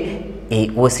হবে এই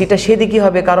ও সিটা সেদিকে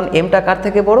হবে, কারণ এমটা কার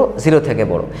থেকে বড়, 0 থেকে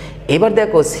বড়। এবার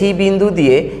দেখো সি বিন্দু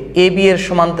দিয়ে এ বি এর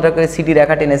সমান্তরাল করে সিডি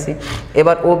রেখা টেনেছি,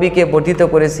 এবার ও বিকে বর্ধিত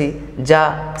করেছি যা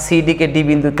সিডিকে ডি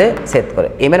বিন্দুতে ছেদ করে।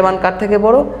 এম এর মান কার থেকে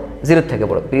বড়, 0 থেকে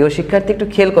বড়। প্রিয় শিক্ষার্থী একটু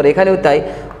খেয়াল করে, এখানেও তাই,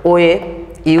 ও এ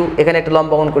ইউ, এখানে একটা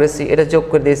লম্ব অঙ্কন করেছি, এটা যোগ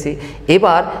করে দিয়েছি।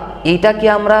 এবার এইটাকে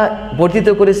আমরা বর্ধিত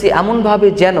করেছি এমনভাবে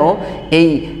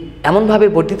এমনভাবে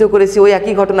বর্ধিত করেছি ওই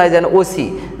একই ঘটনায়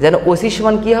যেন ওসি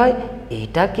সমান কী হয়,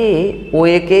 এটাকে ও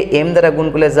একে এম দ্বারা গুণ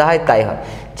করলে যা হয় তাই হয়।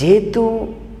 যেহেতু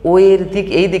ও এর দিক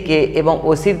এই দিকে এবং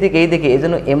ওসির দিক এই দিকে, এই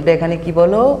জন্য এমটা এখানে কি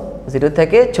বলো, 0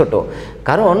 থেকে ছোট।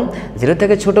 কারণ 0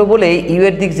 থেকে ছোট বলেই ইউ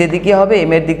এর দিক যেদিকে হবে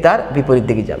এম এর দিক তার বিপরীত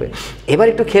দিকে যাবে। এবার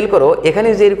একটু খেয়াল করো, এখানে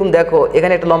যে এরকম দেখো,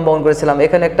 এখানে একটা লম্ব অঙ্কন করেছিলাম,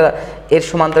 এখানে একটা এর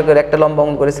সমান্তরাল করে একটা লম্ব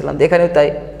অঙ্কন করেছিলাম, এখানেও তাই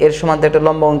এর সমান্তরাল একটা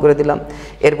লম্ব অঙ্কন করে দিলাম,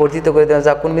 এর বর্ধিত করে দিলাম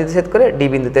যা কোন বিন্দুতে ছেদ করে, ডি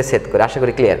বিন্দুতে ছেদ করে। আশা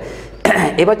করি ক্লিয়ার।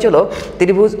 এবার চলো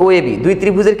ত্রিভুজ ও এ বি, দুই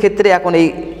ত্রিভুজের ক্ষেত্রে এখন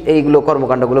এইগুলো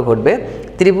কর্মকাণ্ডগুলো ঘটবে।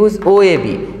 ত্রিভুজ ও A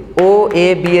B, O A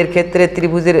B এর ক্ষেত্রে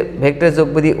ত্রিভুজের ভেক্টরের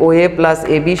যোগবিধি ও এ প্লাস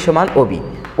এ বি সমান ও B,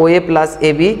 O A plus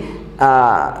A B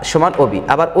সমান ও বি।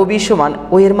 আবার ও বি সমান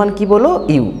ও এর মান কি বলো,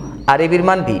 ইউ, আর এ বির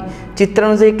মান ভি।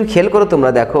 চিত্রানুযায়ী একটু খেয়াল করো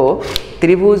তোমরা, দেখো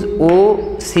ত্রিভুজ ও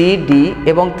সি ডি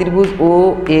এবং ত্রিভুজ ও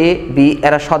এ বি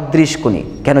এরা সদৃশকোণী।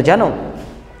 কেন জানো?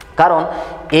 কারণ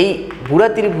এই বুড়া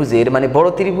ত্রিভুজের মানে বড়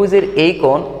ত্রিভুজের এই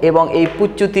কোণ এবং এই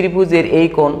পুচ্ছ ত্রিভুজের এই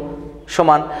কোণ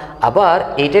সমান, আবার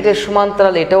এইটার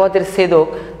সমান্তরাল এটাও হাতের ছেদক,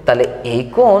 তাহলে এই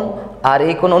কোণ আর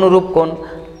এই কোণ অনুরূপ কোণ।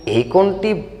 এই কোণটি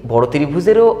বড়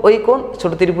ত্রিভুজেরও ওই কোণ,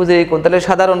 ছোট ত্রিভুজের এই কোণ, তাহলে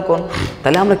সাধারণ কোণ।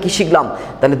 তাহলে আমরা কি শিখলাম?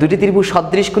 তাহলে দুটি ত্রিভুজ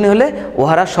সদৃশকোণী হলে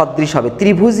উহারা সদৃশ হবে।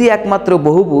 ত্রিভুজই একমাত্র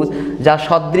বহুভুজ যা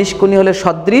সদৃশকোণী হলে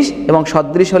সদৃশ এবং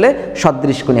সদৃশ হলে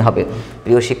সদৃশকোণী হবে।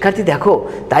 প্রিয় শিক্ষার্থী দেখো,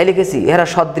 তাই লিখেছি এরা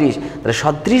সদৃশ। তাহলে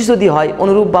সদৃশ যদি হয়,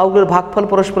 অনুরূপ বাহুগুলোর ভাগফল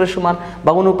পরস্পরের সমান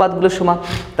বা অনুপাতগুলোর সমান,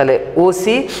 তাহলে ও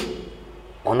সি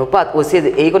অনুপাত ও সি,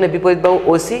 এই কোণের বিপরীত বাহু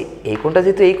ও সি, এই কোণটা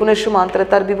যেহেতু এই কোণের সমান, তাহলে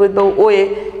তার বিপরীত বাহু ও এ,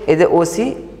 এই যে ও সি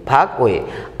ভাগ ও এ।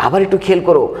 আবার একটু খেয়াল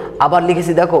করো, আবার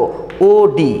লিখেছি দেখো ও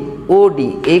ডি, ও ডি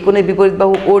এই কোণের বিপরীত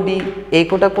বাহু ও ডি, এই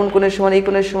কোণটা কোন কোণের সমান, এই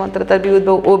কোণের সমান, তাহলে তার বিপরীত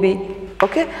বাহু ও বি।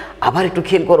 ওকে, আবার একটু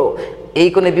খেয়াল করো, এই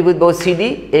কোণের বিপরীত বাহু সিডি,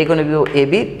 এই কোণের বিপরীত এ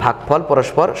বি, ভাগফল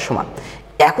পরস্পর সমান।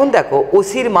 এখন দেখো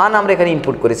ওসির মান আমরা এখানে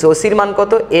ইনপুট করেছি। ওসির মান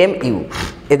কত, এম ইউ।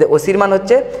 এদের ওসির মান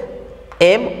হচ্ছে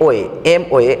এম ও এ, এম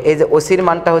ও এ, এই যে ওসির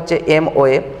মানটা হচ্ছে এম ও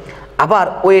এ। আবার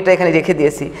ও এটা এখানে রেখে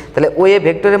দিয়েছি, তাহলে ও এ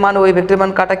ভেক্টরের মান, ও এ ভেক্টরের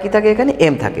মান কাটা কি থাকে, এখানে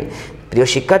এম থাকে। প্রিয়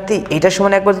শিক্ষার্থী, এটার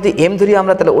সমান একবার যদি এম ধরি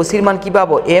আমরা, তাহলে ওসির মান কী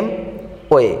পাবো, এম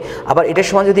ও এ। আবার এটার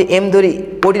সমান যদি এম ধরি,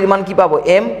 ওডির মান কী পাবো,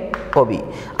 এম ও বি।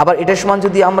 আবার এটার সমান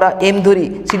যদি আমরা এম ধরি,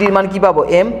 সিডির মান কী পাবো,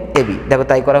 এম এ বি। দেখো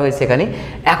তাই করা হয়েছে এখানে।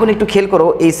 এখন একটু খেয়াল করো,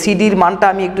 এই সিডির মানটা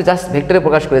আমি একটু জাস্ট ভেক্টরে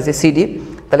প্রকাশ করেছি, সিডি,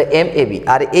 তাহলে এম এ বি।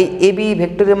 আর এই এ বি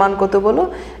ভেক্টরের মান কত বলো,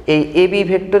 এই এ বি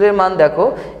ভেক্টরের মান দেখো,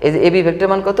 এই যে এ বি ভেক্টরের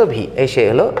মান কত, ভি, এই সে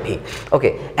হলো ভি। ওকে,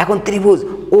 এখন ত্রিভুজ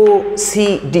ও সি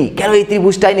ডি, কেন এই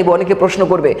ত্রিভুজটাই নিব, অনেকে প্রশ্ন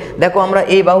করবে। দেখো আমরা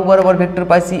এই বাহু বরাবর ভেক্টর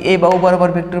পাইছি, এই বাহু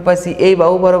বরাবর ভেক্টর পাইছি, এই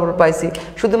বাহু বরাবর পাইছি,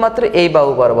 শুধুমাত্র এই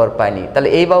বাহু বরাবর পাইনি, তাহলে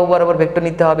এই বাহু বরাবর ভেক্টর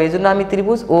নিতে হবে। এই জন্য আমি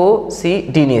ত্রিভুজ ও সি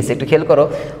ডি নিয়েছি। একটু খেয়াল করো,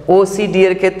 ও সি ডি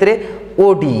এর ক্ষেত্রে ও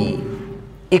ডি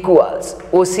ইকুয়ালস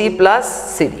ও সি প্লাস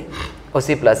সিডি, ও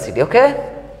সি প্লাস সিডি। ওকে,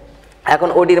 এখন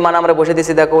ওডির মান আমরা বসে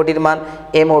দিয়েছি, দেখো ওডির মান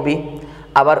এম ও বি,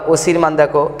 আবার ওসির মান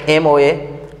দেখো এম ও এ,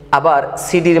 আবার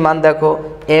সিডির মান দেখো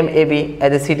এম এ বি,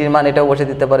 এতে সিডির মান এটাও বসে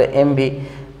দিতে পারে এম ভি,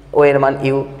 ও এর মান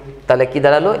ইউ। তাহলে কি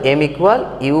দাঁড়ালো, M equal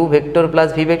you vector plus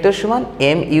V vector সমান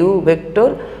M U vector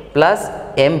plus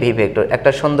M V vector.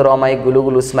 একটা সুন্দর অমায়িক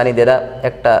গুলুগুলু স্মাইলি দেরা,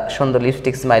 একটা সুন্দর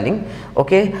লিপস্টিক স্মাইলিং।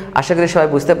 ওকে, আশা করি সবাই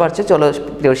বুঝতে পারছো। চলো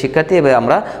প্রিয় শিক্ষার্থী, এবার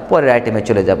আমরা পরের আইটেমে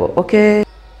চলে যাব। ওকে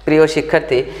প্রিয়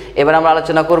শিক্ষার্থী, এবার আমরা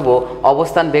আলোচনা করব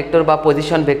অবস্থান ভেক্টর বা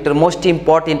position vector, most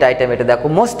important item. এটা দেখো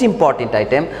মোস্ট ইম্পর্টেন্ট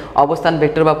আইটেম, অবস্থান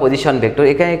ভেক্টর বা পজিশন ভেক্টর।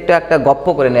 এখানে একটা গপ্প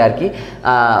করে নেয় আর কি।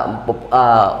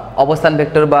 অবস্থান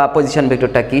ভেক্টর বা পজিশন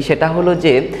ভেক্টরটা কি, সেটা হলো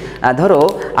যে ধরো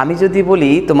আমি যদি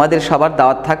বলি তোমাদের সবার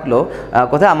দাওয়াত থাকলো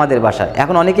কোথায়, আমাদের বাসায়।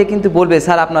 এখন অনেকে কিন্তু বলবে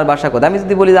স্যার আপনার বাসা কোথায়। আমি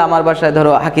যদি বলি যে আমার বাসায়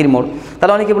ধরো হাকির মোড়,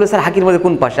 তাহলে অনেকে বলে স্যার হাকির মোড়ের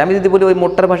কোন পাশে। আমি যদি বলি ওই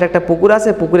মোড়টার পাশে একটা পুকুর আছে,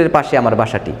 পুকুরের পাশে আমার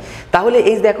বাসাটি। তাহলে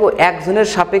এই দেখো একজনের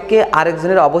সাপেক্ষে সাপেক্ষে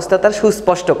আরেকজনের অবস্থা তার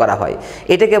সুস্পষ্ট করা হয়,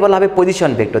 এটাকে বলা হবে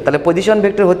পজিশন ভেক্টর। তাহলে পজিশন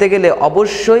ভেক্টর হতে গেলে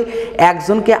অবশ্যই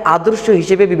একজনকে আদর্শ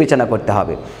হিসেবে বিবেচনা করতে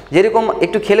হবে। যেরকম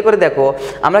একটু খেয়াল করে দেখো,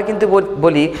 আমরা কিন্তু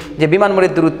বলি যে বিমান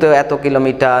মোড়ের দূরত্ব এত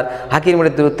কিলোমিটার, হাকির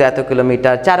মোড়ের দূরত্ব এত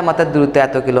কিলোমিটার, চার মাথার দূরত্ব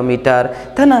এত কিলোমিটার,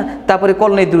 তাই না? তারপরে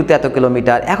কলোনির দূরত্ব এত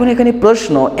কিলোমিটার। এখন এখানে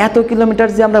প্রশ্ন, এত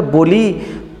কিলোমিটার যে আমরা বলি,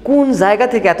 কোন জায়গা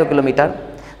থেকে এত কিলোমিটার?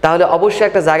 তাহলে অবশ্যই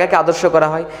একটা জায়গাকে আদর্শ করা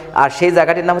হয়, আর সেই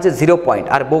জায়গাটির নাম হচ্ছে 0 পয়েন্ট।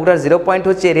 আর বগুড়ার 0 পয়েন্ট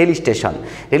হচ্ছে রেল স্টেশন।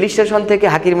 রেল স্টেশন থেকে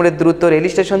হাকির মোড়ের দূরত্ব, রেল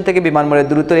স্টেশন থেকে বিমান মোড়ের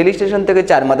দূরত্ব, রেল স্টেশন থেকে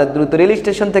চার মাথার দূরত্ব, রেল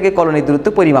স্টেশন থেকে কলোনির দূরত্ব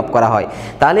পরিমাপ করা হয়।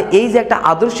 তাহলে এই যে একটা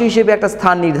আদর্শ হিসেবে একটা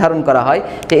স্থান নির্ধারণ করা হয়,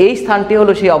 তো এই স্থানটি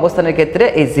হলো সেই অবস্থানের ক্ষেত্রে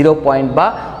এই 0 পয়েন্ট বা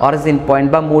অরিজিন পয়েন্ট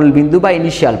বা মূল বিন্দু বা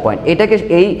ইনিশিয়াল পয়েন্ট। এটাকে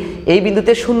এই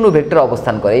বিন্দুতে শূন্য ভেক্টর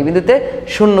অবস্থান করে, এই বিন্দুতে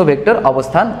শূন্য ভেক্টর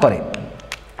অবস্থান করে।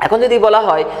 এখন যদি বলা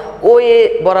হয় ও এ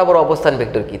বরাবর অবস্থান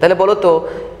ভেক্টর কি, তাহলে বলো তো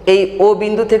এই ও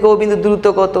বিন্দু থেকে ও বিন্দু দূরত্ব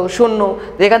কত? শূন্য।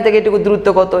 এখান থেকে এটুকু দূরত্ব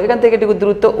কত? এখান থেকে এটুকু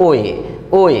দূরত্ব ও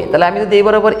এ। তাহলে আমি যদি এই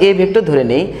বরাবর এ ভেক্টর ধরে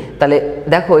নেই, তাহলে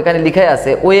দেখো এখানে লেখাই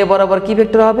আছে ও এ বরাবর কি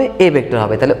ভেক্টর হবে? এ ভেক্টর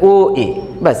হবে। তাহলে ও এ,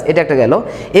 ব্যাস এটা একটা গেল।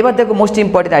 এবার দেখো মোস্ট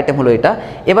ইম্পর্টেন্ট আইটেম হলো এটা,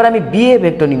 এবার আমি বি এ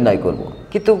ভেক্টর নির্ণয় করব।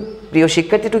 কিন্তু প্রিয়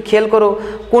শিক্ষার্থী একটু খেয়াল করো,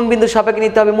 কোন বিন্দুর সাপেক্ষে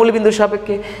নিতে হবে? মূল বিন্দুর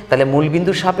সাপেক্ষে। তাহলে মূল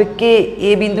বিন্দুর সাপেক্ষে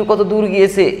এ বিন্দু কত দূর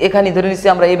গিয়েছে, এখানে ধরে নিচ্ছি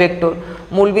আমরা এ ভেক্টর।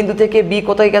 মূল বিন্দু থেকে বি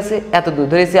কোথায় গেছে? এত দূর,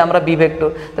 ধরেছি আমরা বি ভেক্টর।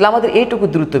 তাহলে আমাদের এইটুকু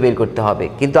দূরত্ব বের করতে হবে,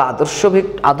 কিন্তু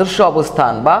আদর্শ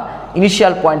অবস্থান বা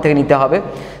ইনিশিয়াল পয়েন্ট থেকে নিতে হবে।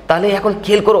 তাহলে এখন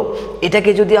খেয়াল করো,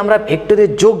 এটাকে যদি আমরা ভেক্টরের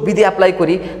যোগ বিধি অ্যাপ্লাই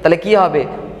করি, তাহলে কি হবে?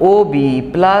 ও বি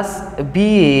প্লাস বি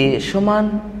এ সমান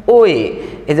ও এ।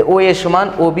 এই যে ও এ সমান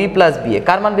ও বি প্লাস বি এ,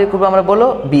 কার মান বের করবো আমরা? বলো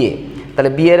বি এ।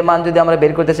 তাহলে বি এর মান যদি আমরা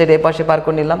বের করতে চাই, এর পাশে পার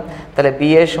করে নিলাম। তাহলে বি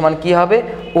এর সমান কি হবে?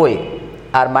 ও এ,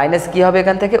 আর মাইনাস কি হবে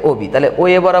এখান থেকে? ও বি। তাহলে ও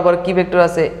এ বরাবর কি ভেক্টর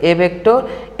আছে? এ ভেক্টর,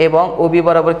 এবং ও বি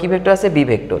বরাবর কি ভেক্টর আছে? B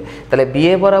vector. তাহলে বি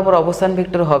এ বরাবর অবস্থান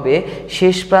ভেক্টর হবে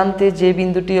শেষ প্রান্তে যে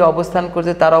বিন্দুটি অবস্থান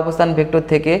করছে তার অবস্থান ভেক্টর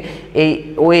থেকে এই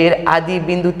ও এর আদি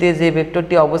বিন্দুতে যে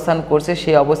ভেক্টরটি অবস্থান করছে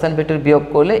সেই অবস্থান ভেক্টর বিয়োগ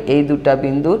করলে এই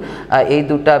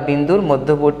দুটা বিন্দুর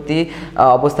মধ্যবর্তী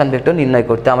অবস্থান ভেক্টর নির্ণয়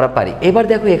করতে আমরা পারি। এবার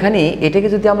দেখো এখানে এটাকে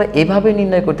যদি আমরা এভাবে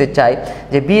নির্ণয় করতে চাই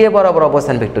যে বি এ বরাবর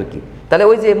অবস্থান ভেক্টর কি, তাহলে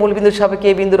ওই যে মূল বিন্দুর সাপেক্ষে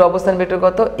এ বিন্দুর অবস্থান ভেক্টর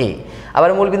কত? এ। আবার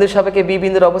মূল বিন্দুর সাপেক্ষে বি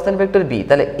বিন্দুর অবস্থান ভেক্টর বি।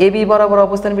 তাহলে এ বি বরাবর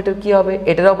অবস্থান ভেক্টর কি হবে?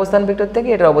 এটার অবস্থান ভেক্টর থেকে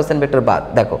এটার অবস্থান ভেক্টর বাদ।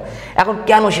 দেখো এখন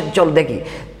কেন চলো দেখি।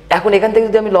 এখন এখান থেকে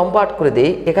যদি আমি লম্ব আট করে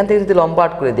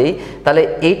দেই, তাহলে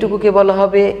এইটুকুকে বলা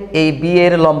হবে এই বি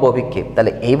এর লম্ব অভিক্ষেপ।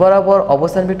 তাহলে এই বরাবর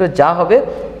অবস্থান ভেক্টর যা হবে,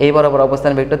 এই বরাবর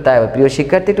অবস্থান ভেক্টর তাই হবে। প্রিয়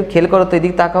শিক্ষার্থী একটু খেয়াল করো তো,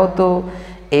 এদিক তাকাও তো।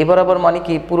 এই বরাবর মানে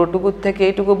কি? পুরোটুকুর থেকে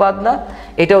এইটুকু বাদ না?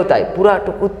 এটাও তাই,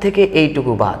 পুরাটুকুর থেকে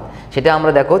এইটুকু বাদ। সেটা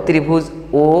আমরা দেখো ত্রিভুজ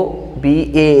ও বি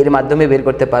এ এর মাধ্যমে বের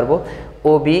করতে পারবো।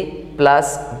 ও বি প্লাস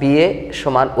বি এ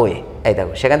সমান ও এ। এই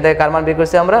দেখো সেখান থেকে কার মান বের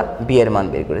করেছি আমরা? বি এর মান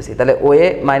বের করেছি। তাহলে ও এ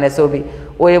মাইনাস ও বি,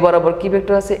 ও এ বরাবর কি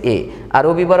ভেক্টর আছে? এ, আর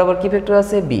ও বি বরাবর কি ভেক্টর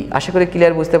আছে? বি। আশা করি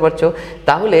ক্লিয়ার বুঝতে পারছো।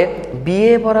 তাহলে বি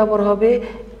এ বরাবর হবে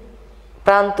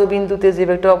প্রান্ত বিন্দুতে যে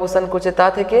ভেক্টর অবস্থান করছে তা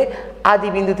থেকে, আদি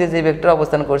বিন্দুতে যে ভেক্টর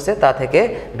অবস্থান করছে তা থেকে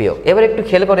বিয়োগ। এবার একটু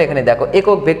খেয়াল করো, এখানে দেখো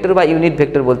একক ভেক্টর বা ইউনিট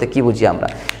ভেক্টর বলতে কি বুঝি আমরা?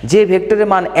 যে ভেক্টরের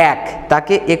মান 1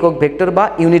 তাকে একক ভেক্টর বা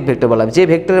ইউনিট ভেক্টর বলা হয়। যে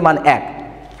ভেক্টরের মান 1,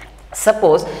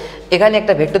 সাপোজ এখানে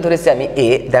একটা ভেক্টর ধরেছি আমি এ,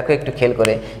 দেখো একটু খেয়াল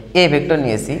করে, এ ভেক্টর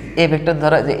নিয়েছি। এ ভেক্টর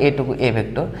ধরা যে এটুকু এ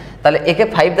ভেক্টর, তাহলে একে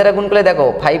 5 দ্বারা গুণ করলে দেখো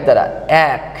 5 দ্বারা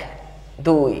 1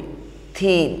 2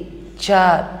 3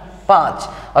 4 5,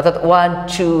 অর্থাৎ 1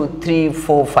 2 3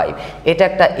 4 5। এটা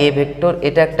একটা এ ভেক্টর,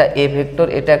 এটা একটা এ ভেক্টর,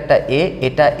 এটা একটা এ,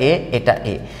 এটা এ, এটা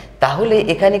এ। তাহলে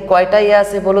এখানে কয়টা এ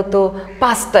আছে বলো তো?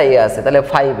 5টা এ আছে। তাহলে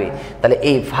 5 এ। তাহলে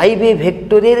এই 5 এ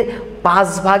ভেক্টরের 5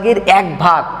 ভাগের 1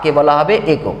 ভাগকে বলা হবে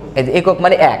একক। এই যে একক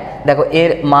মানে 1। দেখো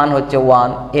এর মান হচ্ছে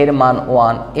 1, এর মান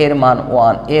 1, এর মান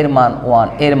 1, এর মান 1,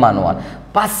 এর মান 1।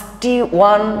 5টি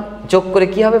 1 যোগ করে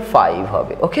কি হবে? 5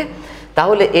 হবে। ওকে,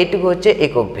 তাহলে এইটুকু হচ্ছে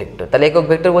একক ভেক্টর। তাহলে একক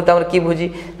ভেক্টর বলতে আমরা কি বুঝি?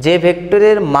 যে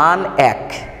ভেক্টরের মান 1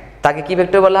 তাকে কি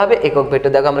ভেক্টর বলা হবে? একক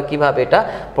ভেক্টর। দেখো আমরা কিভাবে এটা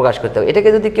প্রকাশ করতে হবে। এটাকে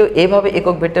যদি কেউ এইভাবে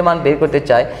একক ভেক্টরের মান বের করতে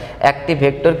চায়, একটি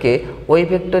ভেক্টরকে ওই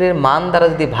ভেক্টরের মান দ্বারা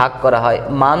যদি ভাগ করা হয়,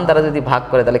 মান দ্বারা যদি ভাগ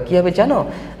করে, তাহলে কি হবে জানো?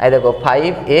 এই দেখো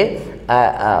 5a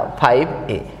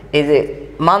 5a, এই যে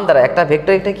মান দ্বারা একটা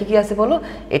ভেক্টর, এটা কি আছে বলো?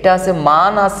 এটা আছে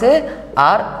মান আছে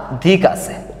আর দিক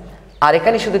আছে। আর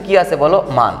এখানে শুধু কি আছে বলো?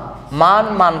 মান।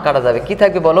 মান কাটা যাবে, কি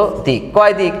থাকবে বলো? দিক।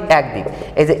 কয় দিক? 1 দিক।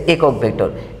 এই যে একক ভেক্টর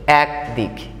 1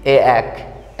 দিক, এ 1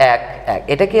 1 1,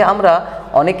 এটাকে আমরা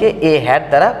অনেকে এ হ্যাট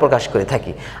দ্বারা প্রকাশ করে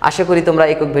থাকি। আশা করি তোমরা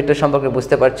একক ভেক্টর সম্পর্কে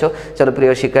বুঝতে পারছো। চলো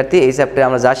প্রিয় শিক্ষার্থী, এই চ্যাপ্টারে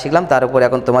আমরা যা শিখলাম তার উপর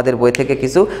এখন তোমাদের বই থেকে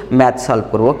কিছু ম্যাথ সলভ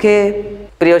করবো। ওকে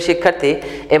প্রিয় শিক্ষার্থী,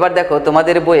 এবার দেখো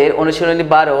তোমাদের বইয়ের অনুশীলনী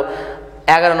 12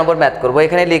 11 নম্বর ম্যাথ করব।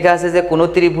 এখানে লেখা আছে যে কোনো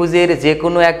ত্রিভুজের যে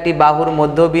কোনো একটি বাহুর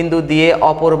মধ্যবিন্দু দিয়ে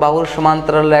অপর বাহুর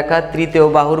সমান্তরাল রেখা তৃতীয়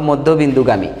বাহুর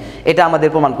মধ্যবিন্দুগামী, এটা আমাদের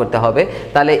প্রমাণ করতে হবে।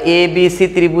 তাহলে এ বি সি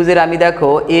ত্রিভুজের আমি দেখো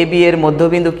এ বি এর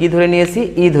মধ্যবিন্দু কি ধরে নিয়েছি,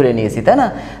 ই ধরে নিয়েছি, তাই না?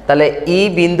 তাহলে ই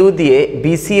বিন্দু দিয়ে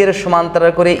বিসি এর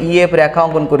সমান্তরাল করে ই এফ রেখা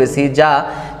অঙ্কন করেছি, যা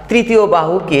তৃতীয়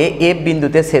বাহুকে এফ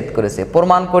বিন্দুতে ছেদ করেছে।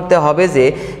 প্রমাণ করতে হবে যে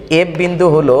এফ বিন্দু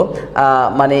হলো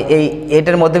মানে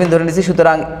এটার মধ্যবিন্দু ধরে নিয়েছি,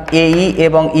 সুতরাং এ ই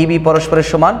এবং ই বি পরস্পরের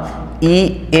সমান, ই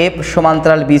এফ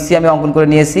সমান্তরাল বিসি আমি অঙ্কন করে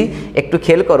নিয়েছি। একটু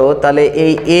খেয়াল করো, তাহলে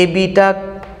এই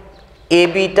এ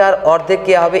বিটার অর্ধেক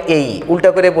কে হবে এই, উল্টা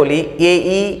করে বলি এ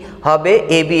ই হবে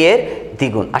এ বি এর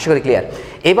দ্বিগুণ। আশা করি ক্লিয়ার।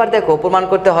 এবার দেখো প্রমাণ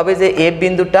করতে হবে যে এফ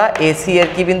বিন্দুটা এসি এর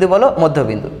কি বিন্দু বলো,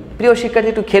 মধ্যবিন্দু। প্রিয় শিক্ষার্থী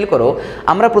একটু খেয়াল করো,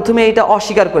 আমরা প্রথমে এটা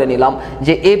অস্বীকার করে নিলাম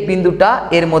যে এফ বিন্দুটা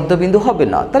এর মধ্যবিন্দু হবে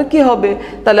না, তাহলে কি হবে?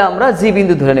 তাহলে আমরা জি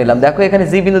বিন্দু ধরে নিলাম। দেখো এখানে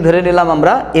জি বিন্দু ধরে নিলাম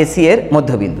আমরা এসি এর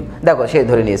মধ্যবিন্দু, দেখো সে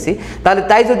ধরে নিয়েছি। তাহলে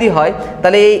তাই যদি হয়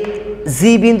তাহলে এই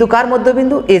জি বিন্দু কার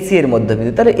মধ্যবিন্দু, এসি এর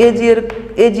মধ্যবিন্দু, তাহলে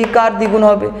এজি কার দ্বিগুণ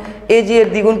হবে, এজি এর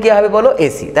দ্বিগুণ কি হবে বলো,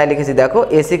 এসি। তাই লিখেছি দেখো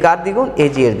এসি কার দ্বিগুণ,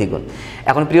 এজি এর দ্বিগুণ।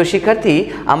 এখন প্রিয় শিক্ষার্থী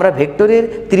আমরা ভেক্টরের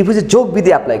ত্রিভুজের যোগ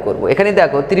বিধি অ্যাপ্লাই করব। এখানে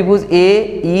দেখো ত্রিভুজ এ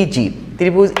ই জি,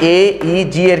 ত্রিভুজ এ ই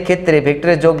জি এর ক্ষেত্রে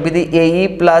ভেক্টরের যোগ বিধি এ ই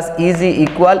প্লাস ইজি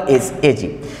ইকুয়াল এজি।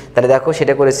 তাহলে দেখো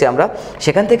সেটা করেছি আমরা।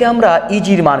 সেখান থেকে আমরা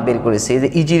ইজির মান বের করেছি, এই যে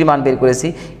ইজির মান বের করেছি।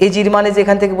 এজির মানে যে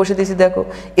এখান থেকে বসে দিয়েছি, দেখো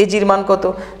এজির মান কত,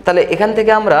 তাহলে এখান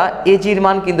থেকে আমরা এজির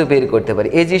মান কিন্তু বের করতে পারি।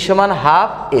 এজি সমান হাফ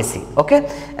এসি, ওকে,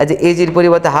 এই যে এজির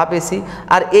পরিবর্তে হাফ এসি।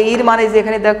 আর এইর মানে যে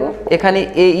এখানে দেখো, এখানে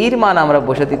এইর মান আমরা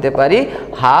বসে দিতে পারি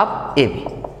হাফ এবি।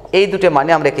 এই দুটো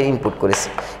মানে আমরা একে ইনপুট করেছি।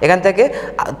 এখান থেকে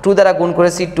 2 দ্বারা গুণ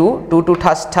করেছি, 2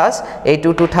 ঠাস, এই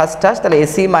 2 ঠাস, তাহলে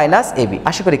এসি মাইনাস এবি।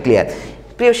 আশা করি ক্লিয়ার।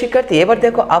 প্রিয় শিক্ষার্থী এবার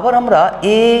দেখো আবার আমরা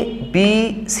এ বি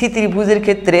সি ত্রিভুজের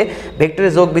ক্ষেত্রে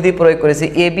ভেক্টরের যোগ বিধি প্রয়োগ করেছি,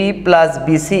 A B plus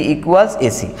BC equals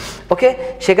AC, ওকে।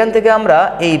 সেখান থেকে আমরা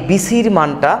এই বিসির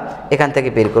মানটা এখান থেকে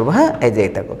বের করবো। হ্যাঁ, এই যে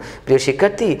দেখো প্রিয়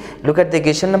শিক্ষার্থী, look at the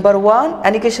equation number 1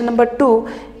 and equation number 2।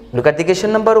 Look at the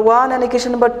equation number 1 and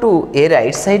equation number 2। এর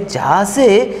রাইট সাইড যা আছে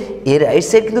এর রাইট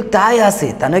সাইড কিন্তু তাই আছে,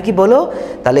 তা নয় কি বলো?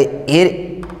 তাহলে এর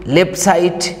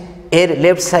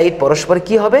লেফট সাইড পরস্পর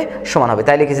কি হবে, সমান হবে।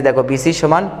 তাই লিখেছি দেখো বিসি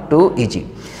সমান 2 ইজি।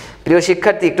 প্রিয়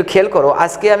শিক্ষার্থী একটু খেয়াল করো,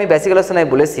 আজকে আমি বেসিক আলোচনায়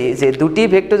বলেছি যে দুটি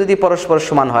ভেক্টর যদি পরস্পর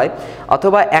সমান হয়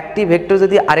অথবা একটি ভেক্টর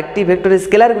যদি আরেকটি ভেক্টরের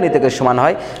স্কেলার গুণিতকের সমান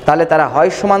হয়, তাহলে তারা হয়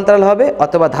সমান্তরাল হবে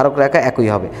অথবা ধারক রেখা একই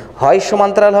হবে, হয়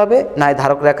সমান্তরাল হবে নয়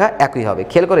ধারক রেখা একই হবে।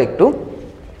 খেয়াল করো একটু,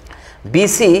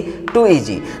 বিসি 2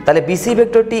 ইজি, তাহলে বিসি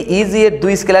ভেক্টরটি ইজি এর 2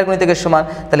 স্কেলার গুণিতকের সমান,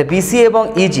 তাহলে বিসি এবং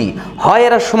ইজি হয়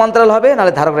এরা সমান্তরাল হবে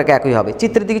নাহলে ধারক রেখা একই হবে।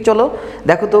 চিত্রের দিকে চলো,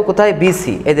 দেখো তো কোথায়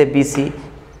বিসি, এই যে বিসি,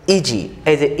 ইজি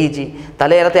এই যে ইজি,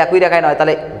 তাহলে এরা তো একই রেখায় নয়,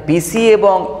 তাহলে বিসি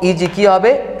এবং ইজি কি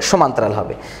হবে, সমান্তরাল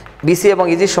হবে। বিসি এবং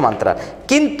ইজি সমান্তরাল,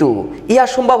 কিন্তু ইহা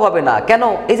সম্ভব হবে না। কেন?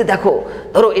 এই যে দেখো,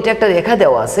 ধরো এটা একটা রেখা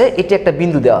দেওয়া আছে, এটি একটা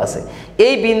বিন্দু দেওয়া আছে,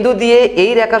 এই বিন্দু দিয়ে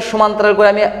এই রেখার সমান্তরাল করে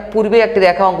আমি পূর্বে একটি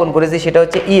রেখা অঙ্কন করেছি, সেটা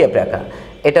হচ্ছে ইএফ রেখা।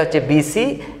 এটা হচ্ছে বিসি,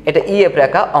 এটা ইএফ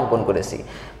রেখা অঙ্কন করেছি।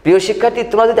 প্রিয় শিক্ষার্থী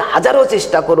তোমরা যদি হাজারো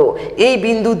চেষ্টা করো এই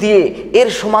বিন্দু দিয়ে এর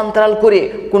সমান্তরাল করে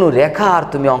কোনো রেখা আর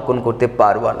তুমি অঙ্কন করতে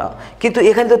পারবা না, কিন্তু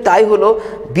এখানে তো তাই হলো,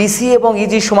 বিসি এবং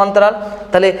ইজি সমান্তরাল।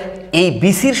 তাহলে এই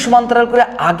বিসির সমান্তরাল করে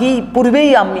আগেই পূর্বেই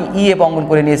আমি ইএফ অঙ্কন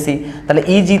করে নিয়েছি, তাহলে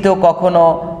ইজি তো কখনো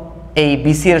এই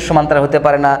বিসি এর সমান্তরাল হতে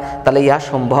পারে না, তাহলে ইহা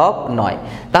সম্ভব নয়।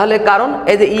 তাহলে কারণ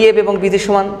এই যে ইএফ এবং বিজি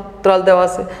সমান্তরাল দেওয়া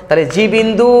আছে, তাহলে জি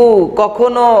বিন্দু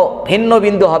কখনো ভিন্ন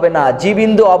বিন্দু হবে না, জি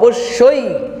বিন্দু অবশ্যই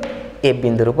এফ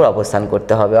বিন্দুর উপর অবস্থান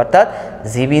করতে হবে, অর্থাৎ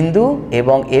জি বিন্দু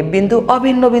এবং এফ বিন্দু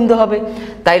অভিন্ন বিন্দু হবে।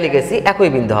 তাই লিখেছি একই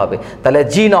বিন্দু হবে, তাহলে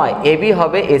জি নয় এবি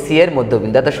হবে এসি এর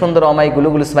মধ্যবিন্দু। এত সুন্দর অমায়িক গুলো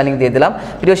স্মেলিং দিয়ে দিলাম।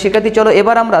 প্রিয় শিক্ষার্থী চলো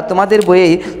এবার আমরা তোমাদের বইয়ে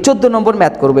 14 নম্বর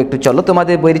ম্যাথ করবো। একটু চলো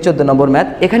তোমাদের বইয়ের 14 নম্বর ম্যাথ।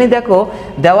 এখানে দেখো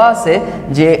দেওয়া আছে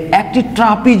যে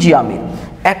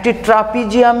একটি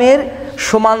ট্রাপিজিয়ামের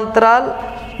সমান্তরাল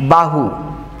বাহু,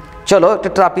 চলো একটা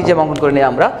ট্রাপিজিয়াম অঙ্কন করে নিই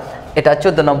আমরা। এটা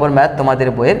 14 নম্বর ম্যাথ তোমাদের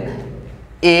বইয়ের।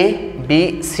 এ বি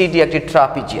সি ডি একটি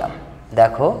ট্রাপিজিয়াম,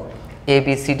 দেখো এ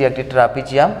বি সি ডি একটি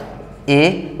trapezium, A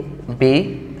B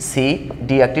C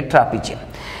D একটি ট্রাপিজিয়াম।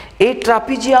 এই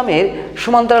ট্রাপিজিয়ামের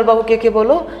সমান্তরাল বাহু কে কে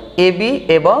বলো, এ বি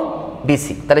এবং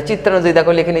বিসি। তাহলে চিত্র অনুযায়ী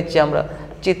দেখো লিখে নিচ্ছি আমরা,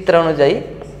 চিত্র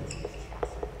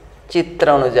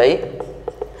অনুযায়ী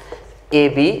এ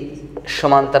বি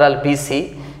সমান্তরাল বিসি,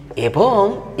 এবং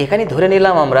এখানে ধরে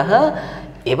নিলাম আমরা, হ্যাঁ,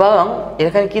 এবং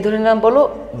এখানে কি ধরে নিলাম বলো,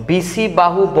 বিসি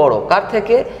বাহু বড় কার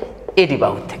থেকে, এডি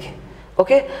বাহুর থেকে।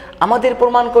 ওকে, আমাদের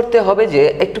প্রমাণ করতে হবে যে,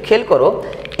 একটু খেয়াল করো,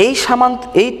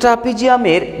 এই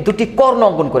ট্রাপিজিয়ামের দুটি কর্ণ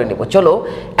অঙ্কন করে নেব। চলো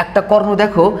একটা কর্ণ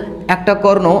দেখো, একটা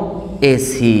কর্ণ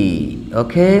এসি,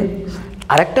 ওকে,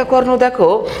 আরেকটা কর্ণ দেখো,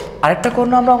 আরেকটা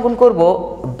কর্ণ আমরা অঙ্কন করব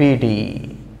বিডি।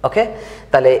 ওকে,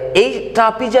 তাহলে এই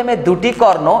ট্রাপিজামের দুটি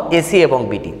কর্ণ এসি এবং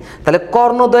বিডি, তাহলে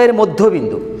কর্ণদ্বয়ের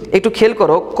মধ্যবিন্দু একটু খেয়াল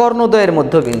করো, কর্ণদ্বয়ের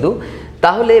মধ্যবিন্দু,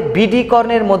 তাহলে বিডি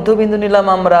কর্ণের মধ্যবিন্দু নিলাম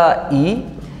আমরা ই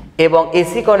এবং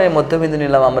এসি কর্ণের মধ্যবিন্দু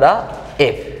নিলাম আমরা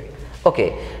এফ। ওকে,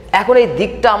 এখন এই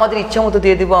দিকটা আমাদের ইচ্ছা মতো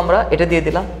দিয়ে দিব, আমরা এটা দিয়ে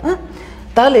দিলাম। হ্যাঁ,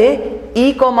 তাহলে ই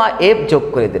কমা এফ যোগ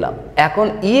করে দিলাম। এখন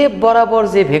ই এফ বরাবর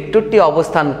যে ভেক্টরটি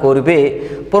অবস্থান করবে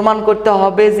প্রমাণ করতে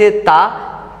হবে যে তা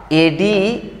এডি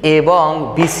এবং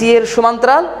বিসি এর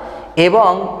সমান্তরাল,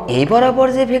 এবং এই বরাবর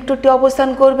যে ভেক্টরটি অবস্থান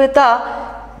করবে তা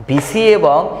বিসি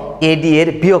এবং এডি এর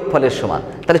বিয়োগফলের সমান।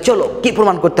 তাহলে চলো কি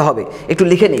প্রমাণ করতে হবে একটু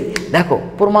লিখে নিই। দেখো,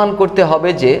 প্রমাণ করতে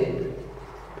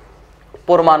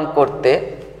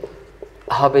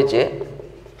হবে যে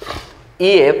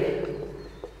ইএফ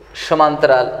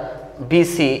সমান্তরাল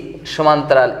বিসি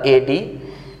সমান্তরাল এডি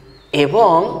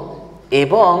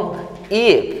এবং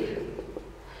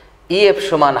ইএফ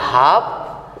সমান হাফ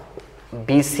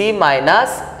বিসি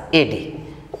মাইনাস এডি,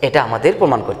 এটা আমাদের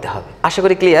প্রমাণ করতে হবে। আশা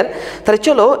করি ক্লিয়ার। তাহলে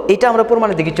চলো এটা আমরা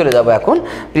প্রমাণের দিকে চলে যাব এখন।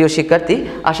 প্রিয় শিক্ষার্থী,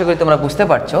 আশা করি তোমরা বুঝতে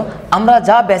পারছো আমরা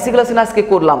যা বেসিক লেসন আজকে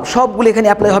করলাম সবগুলো এখানে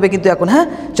অ্যাপ্লাই হবে কিন্তু এখন। হ্যাঁ,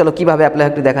 চলো কিভাবে অ্যাপ্লাই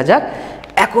একটু দেখা যাক।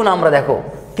 এখন আমরা দেখো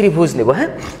ত্রিভুজ নেব।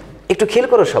 হ্যাঁ, একটু খেয়াল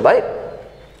করো সবাই।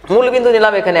 মূলবিন্দু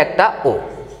নিলাম এখানে একটা ও,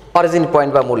 অরিজিন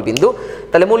পয়েন্ট বা মূলবিন্দু।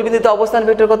 তাহলে মূলবিন্দুতে অবস্থান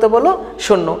ভেক্টর কত বলো?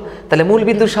 0। তাহলে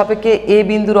মূলবিন্দুর সাপেক্ষে এ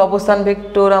বিন্দুর অবস্থান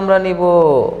ভেক্টর আমরা নিব,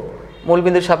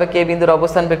 মূলবিন্দুর সাপেক্ষে এ বিন্দুর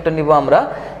অবস্থান ভেক্টর নিব আমরা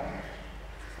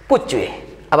পুচ্ছু এ।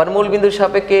 আবার মূলবিন্দুর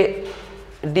সাপেক্ষে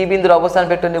ডি বিন্দুর অবস্থান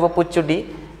ভেক্টর নিব পুচ্ছু ডি।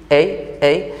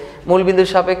 এই মূলবিন্দুর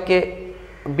সাপেক্ষে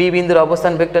বি বিন্দুর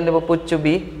অবস্থান ভেক্টর নেব পুচ্ছু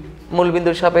বি।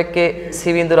 মূলবিন্দুর সাপেক্ষে সি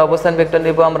বিন্দুর অবস্থান ভেক্টর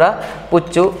নেব আমরা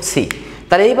পুচ্ছু সি।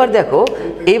 তাহলে এইবার দেখো,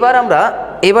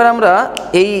 এইবার আমরা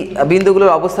এই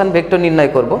বিন্দুগুলোর অবস্থান ভেক্টর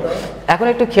নির্ণয় করব। এখন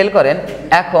একটু খেয়াল করেন,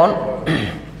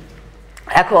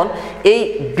 এখন এই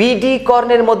বিডি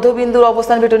কর্ণের মধ্যবিন্দুর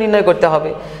অবস্থান ভেক্টর নির্ণয় করতে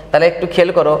হবে। তাহলে একটু খেয়াল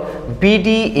করো,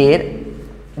 বিডি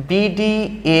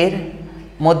এর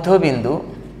মধ্যবিন্দু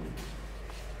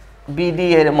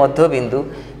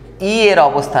ই এর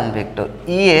অবস্থান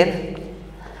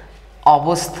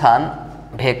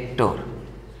ভেক্টর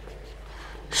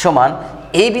সমান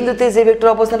এই বিন্দুতে যে ভেক্টর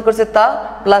অবস্থান করছে তা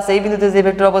প্লাস এই বিন্দুতে যে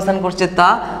ভেক্টর অবস্থান করছে তা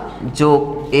যোগ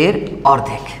এর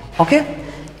অর্ধেক। ওকে,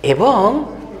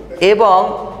 এবং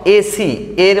এসি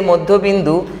এর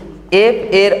মধ্যবিন্দু এফ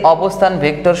এর অবস্থান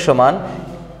ভেক্টর সমান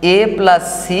এ প্লাস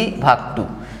সি ভাগ 2।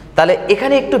 তাহলে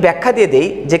এখানে একটু ব্যাখ্যা দিয়ে দেই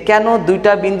যে কেন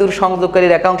দুইটা বিন্দুর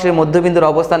সংযোগকারীর একাংশের মধ্যবিন্দুর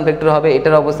অবস্থান ভেক্টর হবে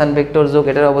এটার অবস্থান ভেক্টর যোগ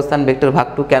এটার অবস্থান ভেক্টর ভাগ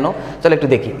 2। কেন? চলো একটু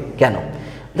দেখি কেন।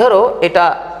 ধরো এটা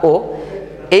ও,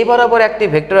 এই বরাবর একটি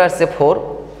ভেক্টর আসছে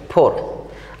 4,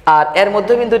 আর এর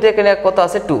মধ্যবিন্দুটা এখানে কত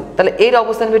আছে 2। তাহলে এর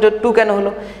অবস্থান ভেক্টর 2 কেন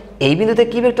হলো? এই বিন্দুতে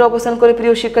কি ভেক্টর অবস্থান করে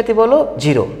প্রিয় শিক্ষার্থী বলো?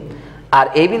 0। আর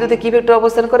এই বিন্দুতে কি ভেক্টর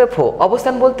অবস্থান করে? 4।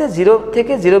 অবস্থান বলতে 0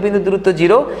 থেকে 0 বিন্দুর দূরত্ব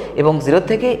 0 এবং 0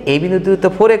 থেকে এই বিন্দুর দূরত্ব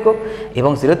 4 একক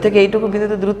এবং 0 থেকে এইটুকু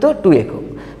বিন্দুর দূরত্ব 2 একক।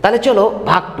 তাহলে চলো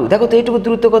ভাগ 2, দেখো তো এইটুকু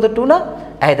দূরত্ব কত? 2 না?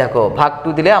 এই দেখো ভাগ 2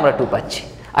 দিলে আমরা 2 পাচ্ছি।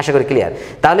 আশা করি ক্লিয়ার।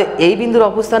 তাহলে এই বিন্দুর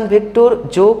অবস্থান ভেক্টর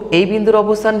যোগ এই বিন্দুর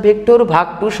অবস্থান ভেক্টর ভাগ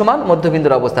 2 সমান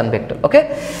মধ্যবিন্দুর অবস্থান ভেক্টর। ওকে,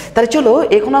 তাহলে চলো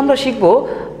এখন আমরা শিখব,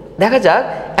 দেখা যাক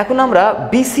এখন আমরা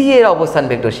বিসি এর অবস্থান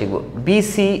ভেক্টর শিখব।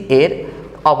 বিসি এর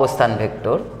অবস্থান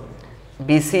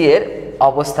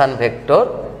ভেক্টর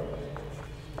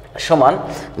সমান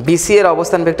বিসি এর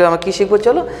অবস্থান ভেক্টর আমরা কি শিখবো?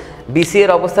 চলো, বিসি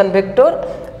এর অবস্থান ভেক্টর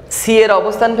সি এর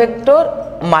অবস্থান ভেক্টর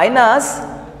মাইনাস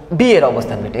বি এর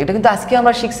অবস্থান ভেক্টর, এটা কিন্তু আজকে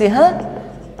আমরা শিখছি। হ্যাঁ,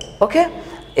 ওকে,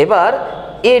 এবার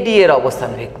এডি এর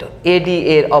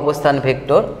অবস্থান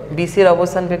ভেক্টর বিসি এর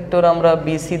অবস্থান ভেক্টর আমরা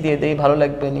বিসি দিয়ে দেই, ভালো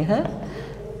লাগবে নি? হ্যাঁ,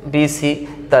 বিসি,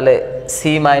 তাহলে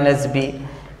সি মাইনাস বি।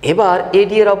 এবার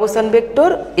এডি এর অবস্থান ভেক্টর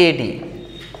এডি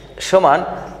সমান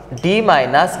ডি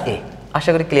মাইনাস এ। আশা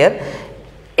করি ক্লিয়ার।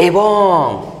 এবং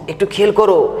একটু খেয়াল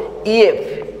করো,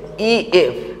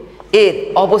 ইএফ এর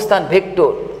অবস্থান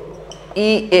ভেক্টর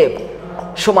ইএফ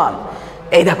সমান,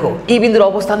 এই দেখো ই বিন্দুর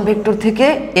অবস্থান ভেক্টর থেকে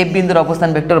এফ বিন্দুর অবস্থান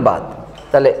ভেক্টর বাদ,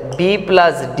 তাহলে বি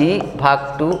প্লাস ডি ভাগ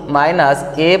 2 মাইনাস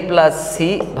এ প্লাস সি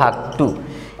ভাগ 2।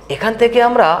 এখান থেকে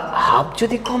আমরা হাফ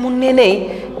যদি কমন নিয়ে নেই,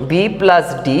 বি প্লাস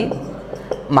ডি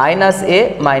মাইনাস এ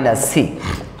মাইনাস সি,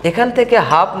 এখান থেকে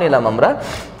হাফ নিলাম আমরা।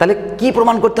 তাহলে কি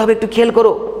প্রমাণ করতে হবে একটু খেয়াল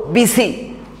করো, বিসি,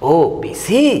 ও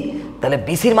বিসি, তাহলে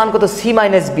বিসির মান কত? সি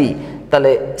মাইনাস বি,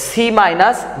 তাহলে সি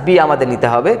মাইনাস বি আমাদের নিতে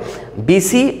হবে,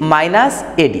 বিসি মাইনাস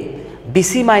এডি,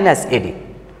 বিসি মাইনাস এডি।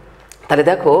 তাহলে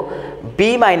দেখো বি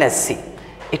মাইনাস সি,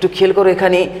 একটু খেয়াল করো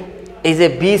এখানে এই যে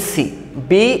বিসি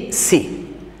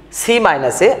সি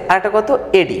মাইনাসে আর একটা কত?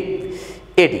 এডি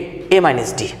এ মাইনাস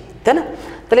ডি, তাই না?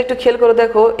 তাহলে একটু খেয়াল করে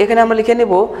দেখো এখানে আমরা লিখে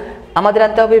নেব, আমাদের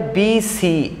আনতে হবে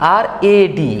বিসি আর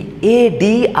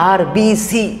এডি আর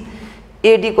বিসি।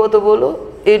 এডি কত বলো,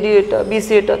 এডি এটা,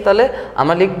 বিসি এটা, তাহলে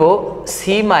আমরা লিখবো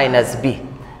সি মাইনাস বি।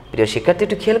 প্রিয় শিক্ষার্থী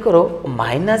একটু খেয়াল করো,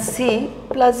 মাইনাস সি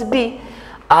প্লাস বি,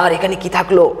 আর এখানে কি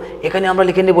থাকলো, এখানে আমরা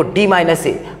লিখে নেব ডি মাইনাস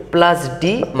এ প্লাস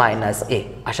ডি মাইনাস এ।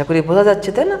 আশা করি বোঝা যাচ্ছে,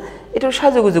 তাই না? একটু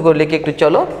সাজুগুজু করে লিখে একটু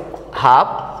চলো, হাফ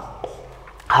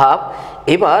হাফ,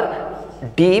 এবার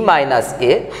ডি মাইনাস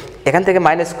এ, এখান থেকে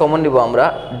মাইনাস কমন নিব আমরা,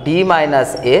 ডি মাইনাস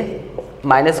এ,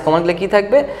 মাইনাস কমন গেলে কী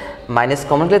থাকবে, মাইনাস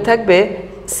কমন গেলে থাকবে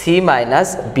C minus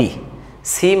B,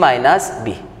 C minus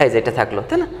B, এই যে এটা থাকলো,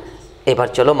 তাই না? এবার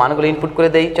চলো মানগুলো ইনপুট করে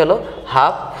দেই, চলো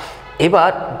হাফ,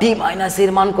 এবার ডি মাইনাস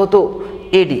এর মান কত,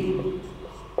 এডি,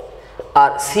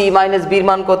 আর সি মাইনাস বির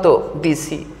মান কত,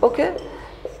 বিসি। ওকে,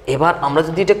 এবার আমরা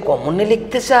যদি এটা কমনে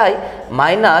লিখতে চাই,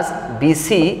 মাইনাস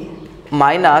বিসি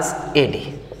মাইনাস এডি।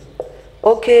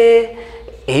 ওকে,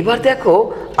 এইবার দেখো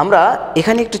আমরা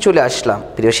এখানে একটু চলে আসলাম।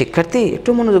 প্রিয় শিক্ষার্থী একটু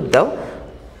মনোযোগ দাও,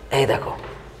 এই দেখো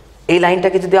এই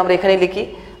লাইনটাকে যদি আমরা এখানে লিখি,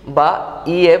 বা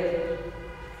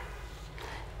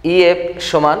ইএফ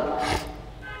সমান,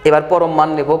 এবার পরম মান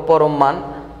নেব, পরম মান,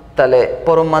 তাহলে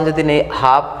পরম মান যদি নেই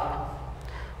হাফ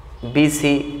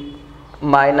বিসি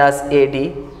মাইনাস এডি।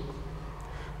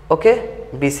 ওকে,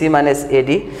 বিসি মাইনাস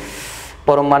এডি,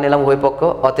 পরম মান নিলাম উভয় পক্ষ,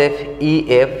 অতএব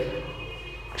ইএফ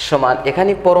সমান,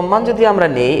 এখানে পরম মান যদি আমরা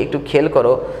নেই একটু খেয়াল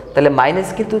করো, তাহলে মাইনাস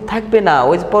কিন্তু থাকবে না,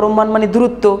 ওই পরম মান মানে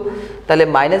দূরত্ব, তাহলে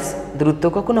মাইনাস দূরত্ব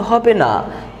কখনো হবে না,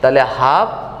 তাহলে হাফ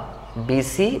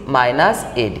বিসি মাইনাস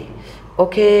এডি।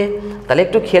 ওকে, তাহলে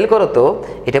একটু খেয়াল করো তো,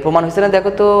 এটা প্রমাণ হয়েছে না?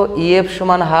 দেখো তো, ইএফ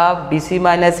সমান হাফ বিসি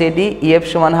মাইনাস এডি, ইএফ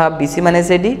সমান হাফ বিসি মাইনাস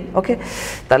এডি। ওকে,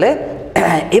 তাহলে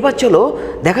এবার চলো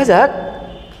দেখা যাক,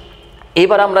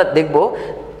 এবার আমরা দেখব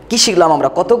কি শিখলাম আমরা,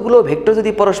 কতগুলো ভেক্টর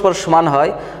যদি পরস্পর সমান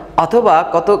হয়, অথবা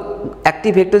একটি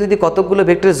ভেক্টর যদি কতকগুলো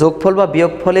ভেক্টরের যোগফল বা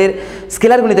বিয়োগফলের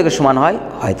স্কেলার গুণিতকের সমান হয়,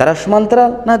 হয় তারা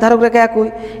সমান্তরাল না ধারক রেখা একই।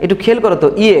 একটু খেয়াল করো তো,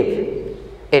 ইএফ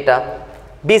এটা,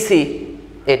 বিসি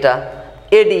এটা,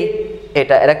 এডি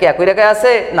এটা, এরা কি একই রেখায়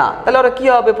আছে? না, তাহলে ওরা কি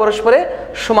হবে, পরস্পরে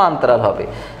সমান্তরাল হবে।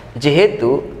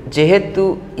 যেহেতু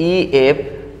ইএফ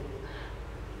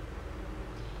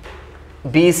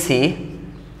বিসি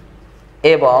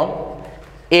এবং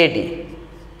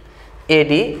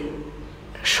এডি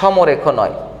সমরেখ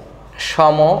নয়,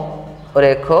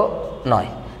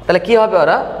 তাহলে কি হবে,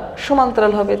 ওরা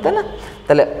সমান্তরাল হবে, তাই না?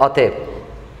 তাহলে অতএব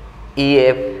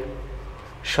ইএফ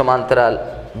সমান্তরাল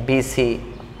বিসি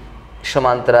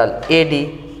সমান্তরাল এডি।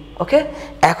 ওকে,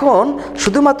 এখন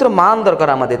শুধুমাত্র মান দরকার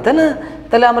আমাদের, তাই না?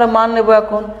 তাহলে আমরা মান নেব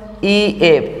এখন,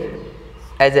 ইএফ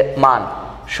এই যে মান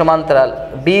সমান্তরাল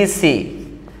বিসি,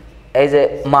 এই যে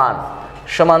মান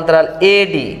সমান্তরাল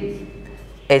এডি,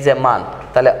 এই যে মান,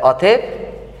 তাহলে অতএব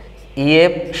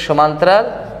ইএফ সমান্তরাল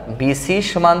বিসি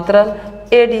সমান্তরাল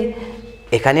এডি।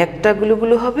 এখানে একটা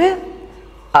গুলো হবে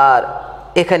আর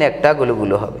এখানে একটা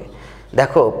গুলো হবে।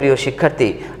 দেখো প্রিয় শিক্ষার্থী,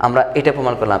 আমরা এটা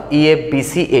প্রমাণ করলাম, ইএফ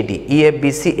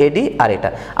বিসি এডি, আর এটা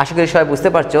আশা করি সবাই বুঝতে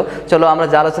পারছো। চলো আমরা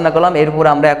যা আলোচনা করলাম এর উপর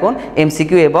আমরা এখন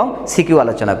এমসিকিউ এবং সিকিউ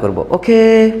আলোচনা করব। ওকে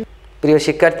প্রিয়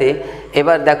শিক্ষার্থী,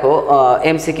 এবার দেখো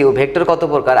এমসিকিউ, ভেক্টর কত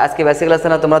প্রকার। আজকে বেসিক ক্লাসে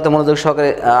না, তোমরা তো মনোযোগ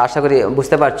সহকারে আশা করি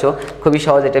বুঝতে পারছো, খুবই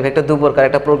সহজ। এটা ভেক্টর দু প্রকার,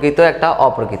 একটা প্রকৃত একটা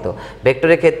অপ্রকৃত।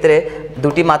 ভেক্টরের ক্ষেত্রে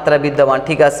দুটি মাত্রা বিদ্যমান,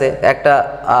 ঠিক আছে, একটা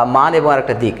মান এবং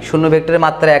আরেকটা দিক। শূন্য ভেক্টরের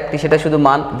মাত্রা একটি, সেটা শুধু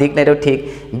মান, দিক না, এটাও ঠিক।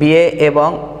 বিএ এবং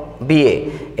বিএ,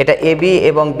 এটা এবি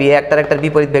এবং বিএ একটার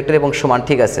বিপরীত ভেক্টর এবং সমান,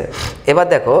 ঠিক আছে। এবার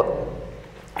দেখো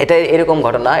এটা এরকম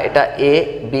ঘটনা, এটা এ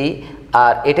বি,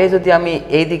 আর এটাই যদি আমি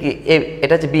এই দিকে,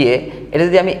 এটা হচ্ছে বিএ, এটা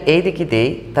যদি আমি এই দিকে দিই,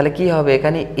 তাহলে কি হবে,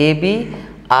 এখানে এ বি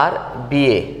আর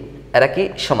বিএ এরা কি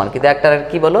সমান, কিন্তু একটা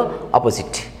কি বলো,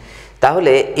 অপোজিট।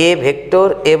 তাহলে এ ভেক্টর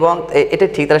এবং এটা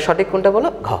ঠিক, তাহলে সঠিক কোনটা বলো,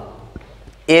 ঘ।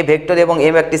 এ ভেক্টর এবং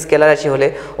এম একটি স্কেলার রাশি হলে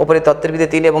ওপরে তত্ত্বের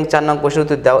ভিত্তিতে 3 এবং 4 নং প্রশ্নের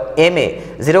উত্তর দাও। এম এ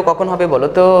 0 কখন হবে বলো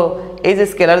তো, এই যে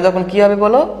স্কেলার যখন কি হবে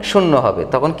বলো, 0 হবে,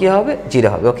 তখন কি হবে, 0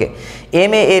 হবে। ওকে,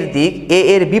 এম এ এর দিক, এ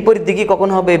এর বিপরীত দিকে কখন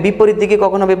হবে, বিপরীত দিকে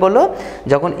কখন হবে বলো,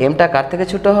 যখন এমটা কার থেকে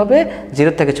ছোট হবে,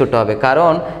 0 থেকে ছোট হবে।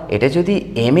 কারণ এটা যদি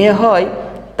এম এ হয়,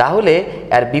 তাহলে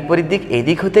আর বিপরীত দিক এই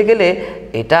দিক হতে গেলে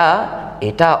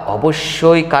এটা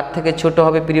অবশ্যই কার থেকে ছোট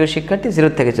হবে প্রিয় শিক্ষার্থী,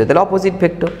 0 থেকে ছোট, তাহলে অপোজিট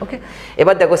ভেক্টর। ওকে,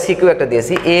 এবার দেখো সিকিউ একটা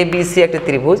দিয়েছি, এ বি সি একটা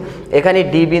ত্রিভুজ, এখানে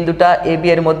ডি বিন্দুটা এ বি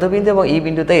এর মধ্যবিন্দু এবং ই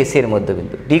বিন্দুটা এসি এর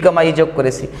মধ্যবিন্দু, ডি কমা ই যোগ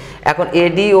করেছি। এখন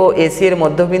এডি ও এসি এর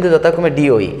মধ্যবিন্দু যথাক্রমে ডি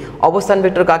ও ই। অবস্থান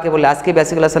ভেক্টর কাকে বলে, আজকে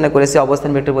বেসিক ক্লাসে করেছি অবস্থান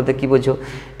ভেক্টর বলতে কি বোঝো।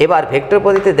 এবার ভেক্টর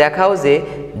পদ্ধতিতে দেখাও যে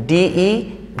ডিই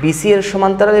বিসি এর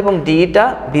সমান্তরাল এবং ডিটা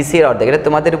বিসি এর অর্ধেক, এটা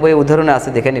তোমাদের বইয়ে উদাহরণে আছে,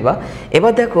 দেখে নিবা।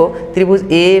 এবার দেখো ত্রিভুজ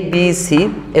এ বি সি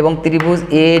এবং ত্রিভুজ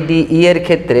এ ডি ই এর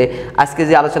ক্ষেত্রে আজকে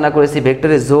যে আলোচনা করেছি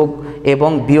ভেক্টরের যোগ এবং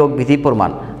বিয়োগ বিধি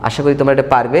প্রমাণ। আশা করি তোমরা এটা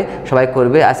পারবে, সবাই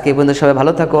করবে। আজকে এই পর্যন্ত সবাই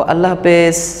ভালো থাকো, আল্লাহ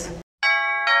হাফেজ।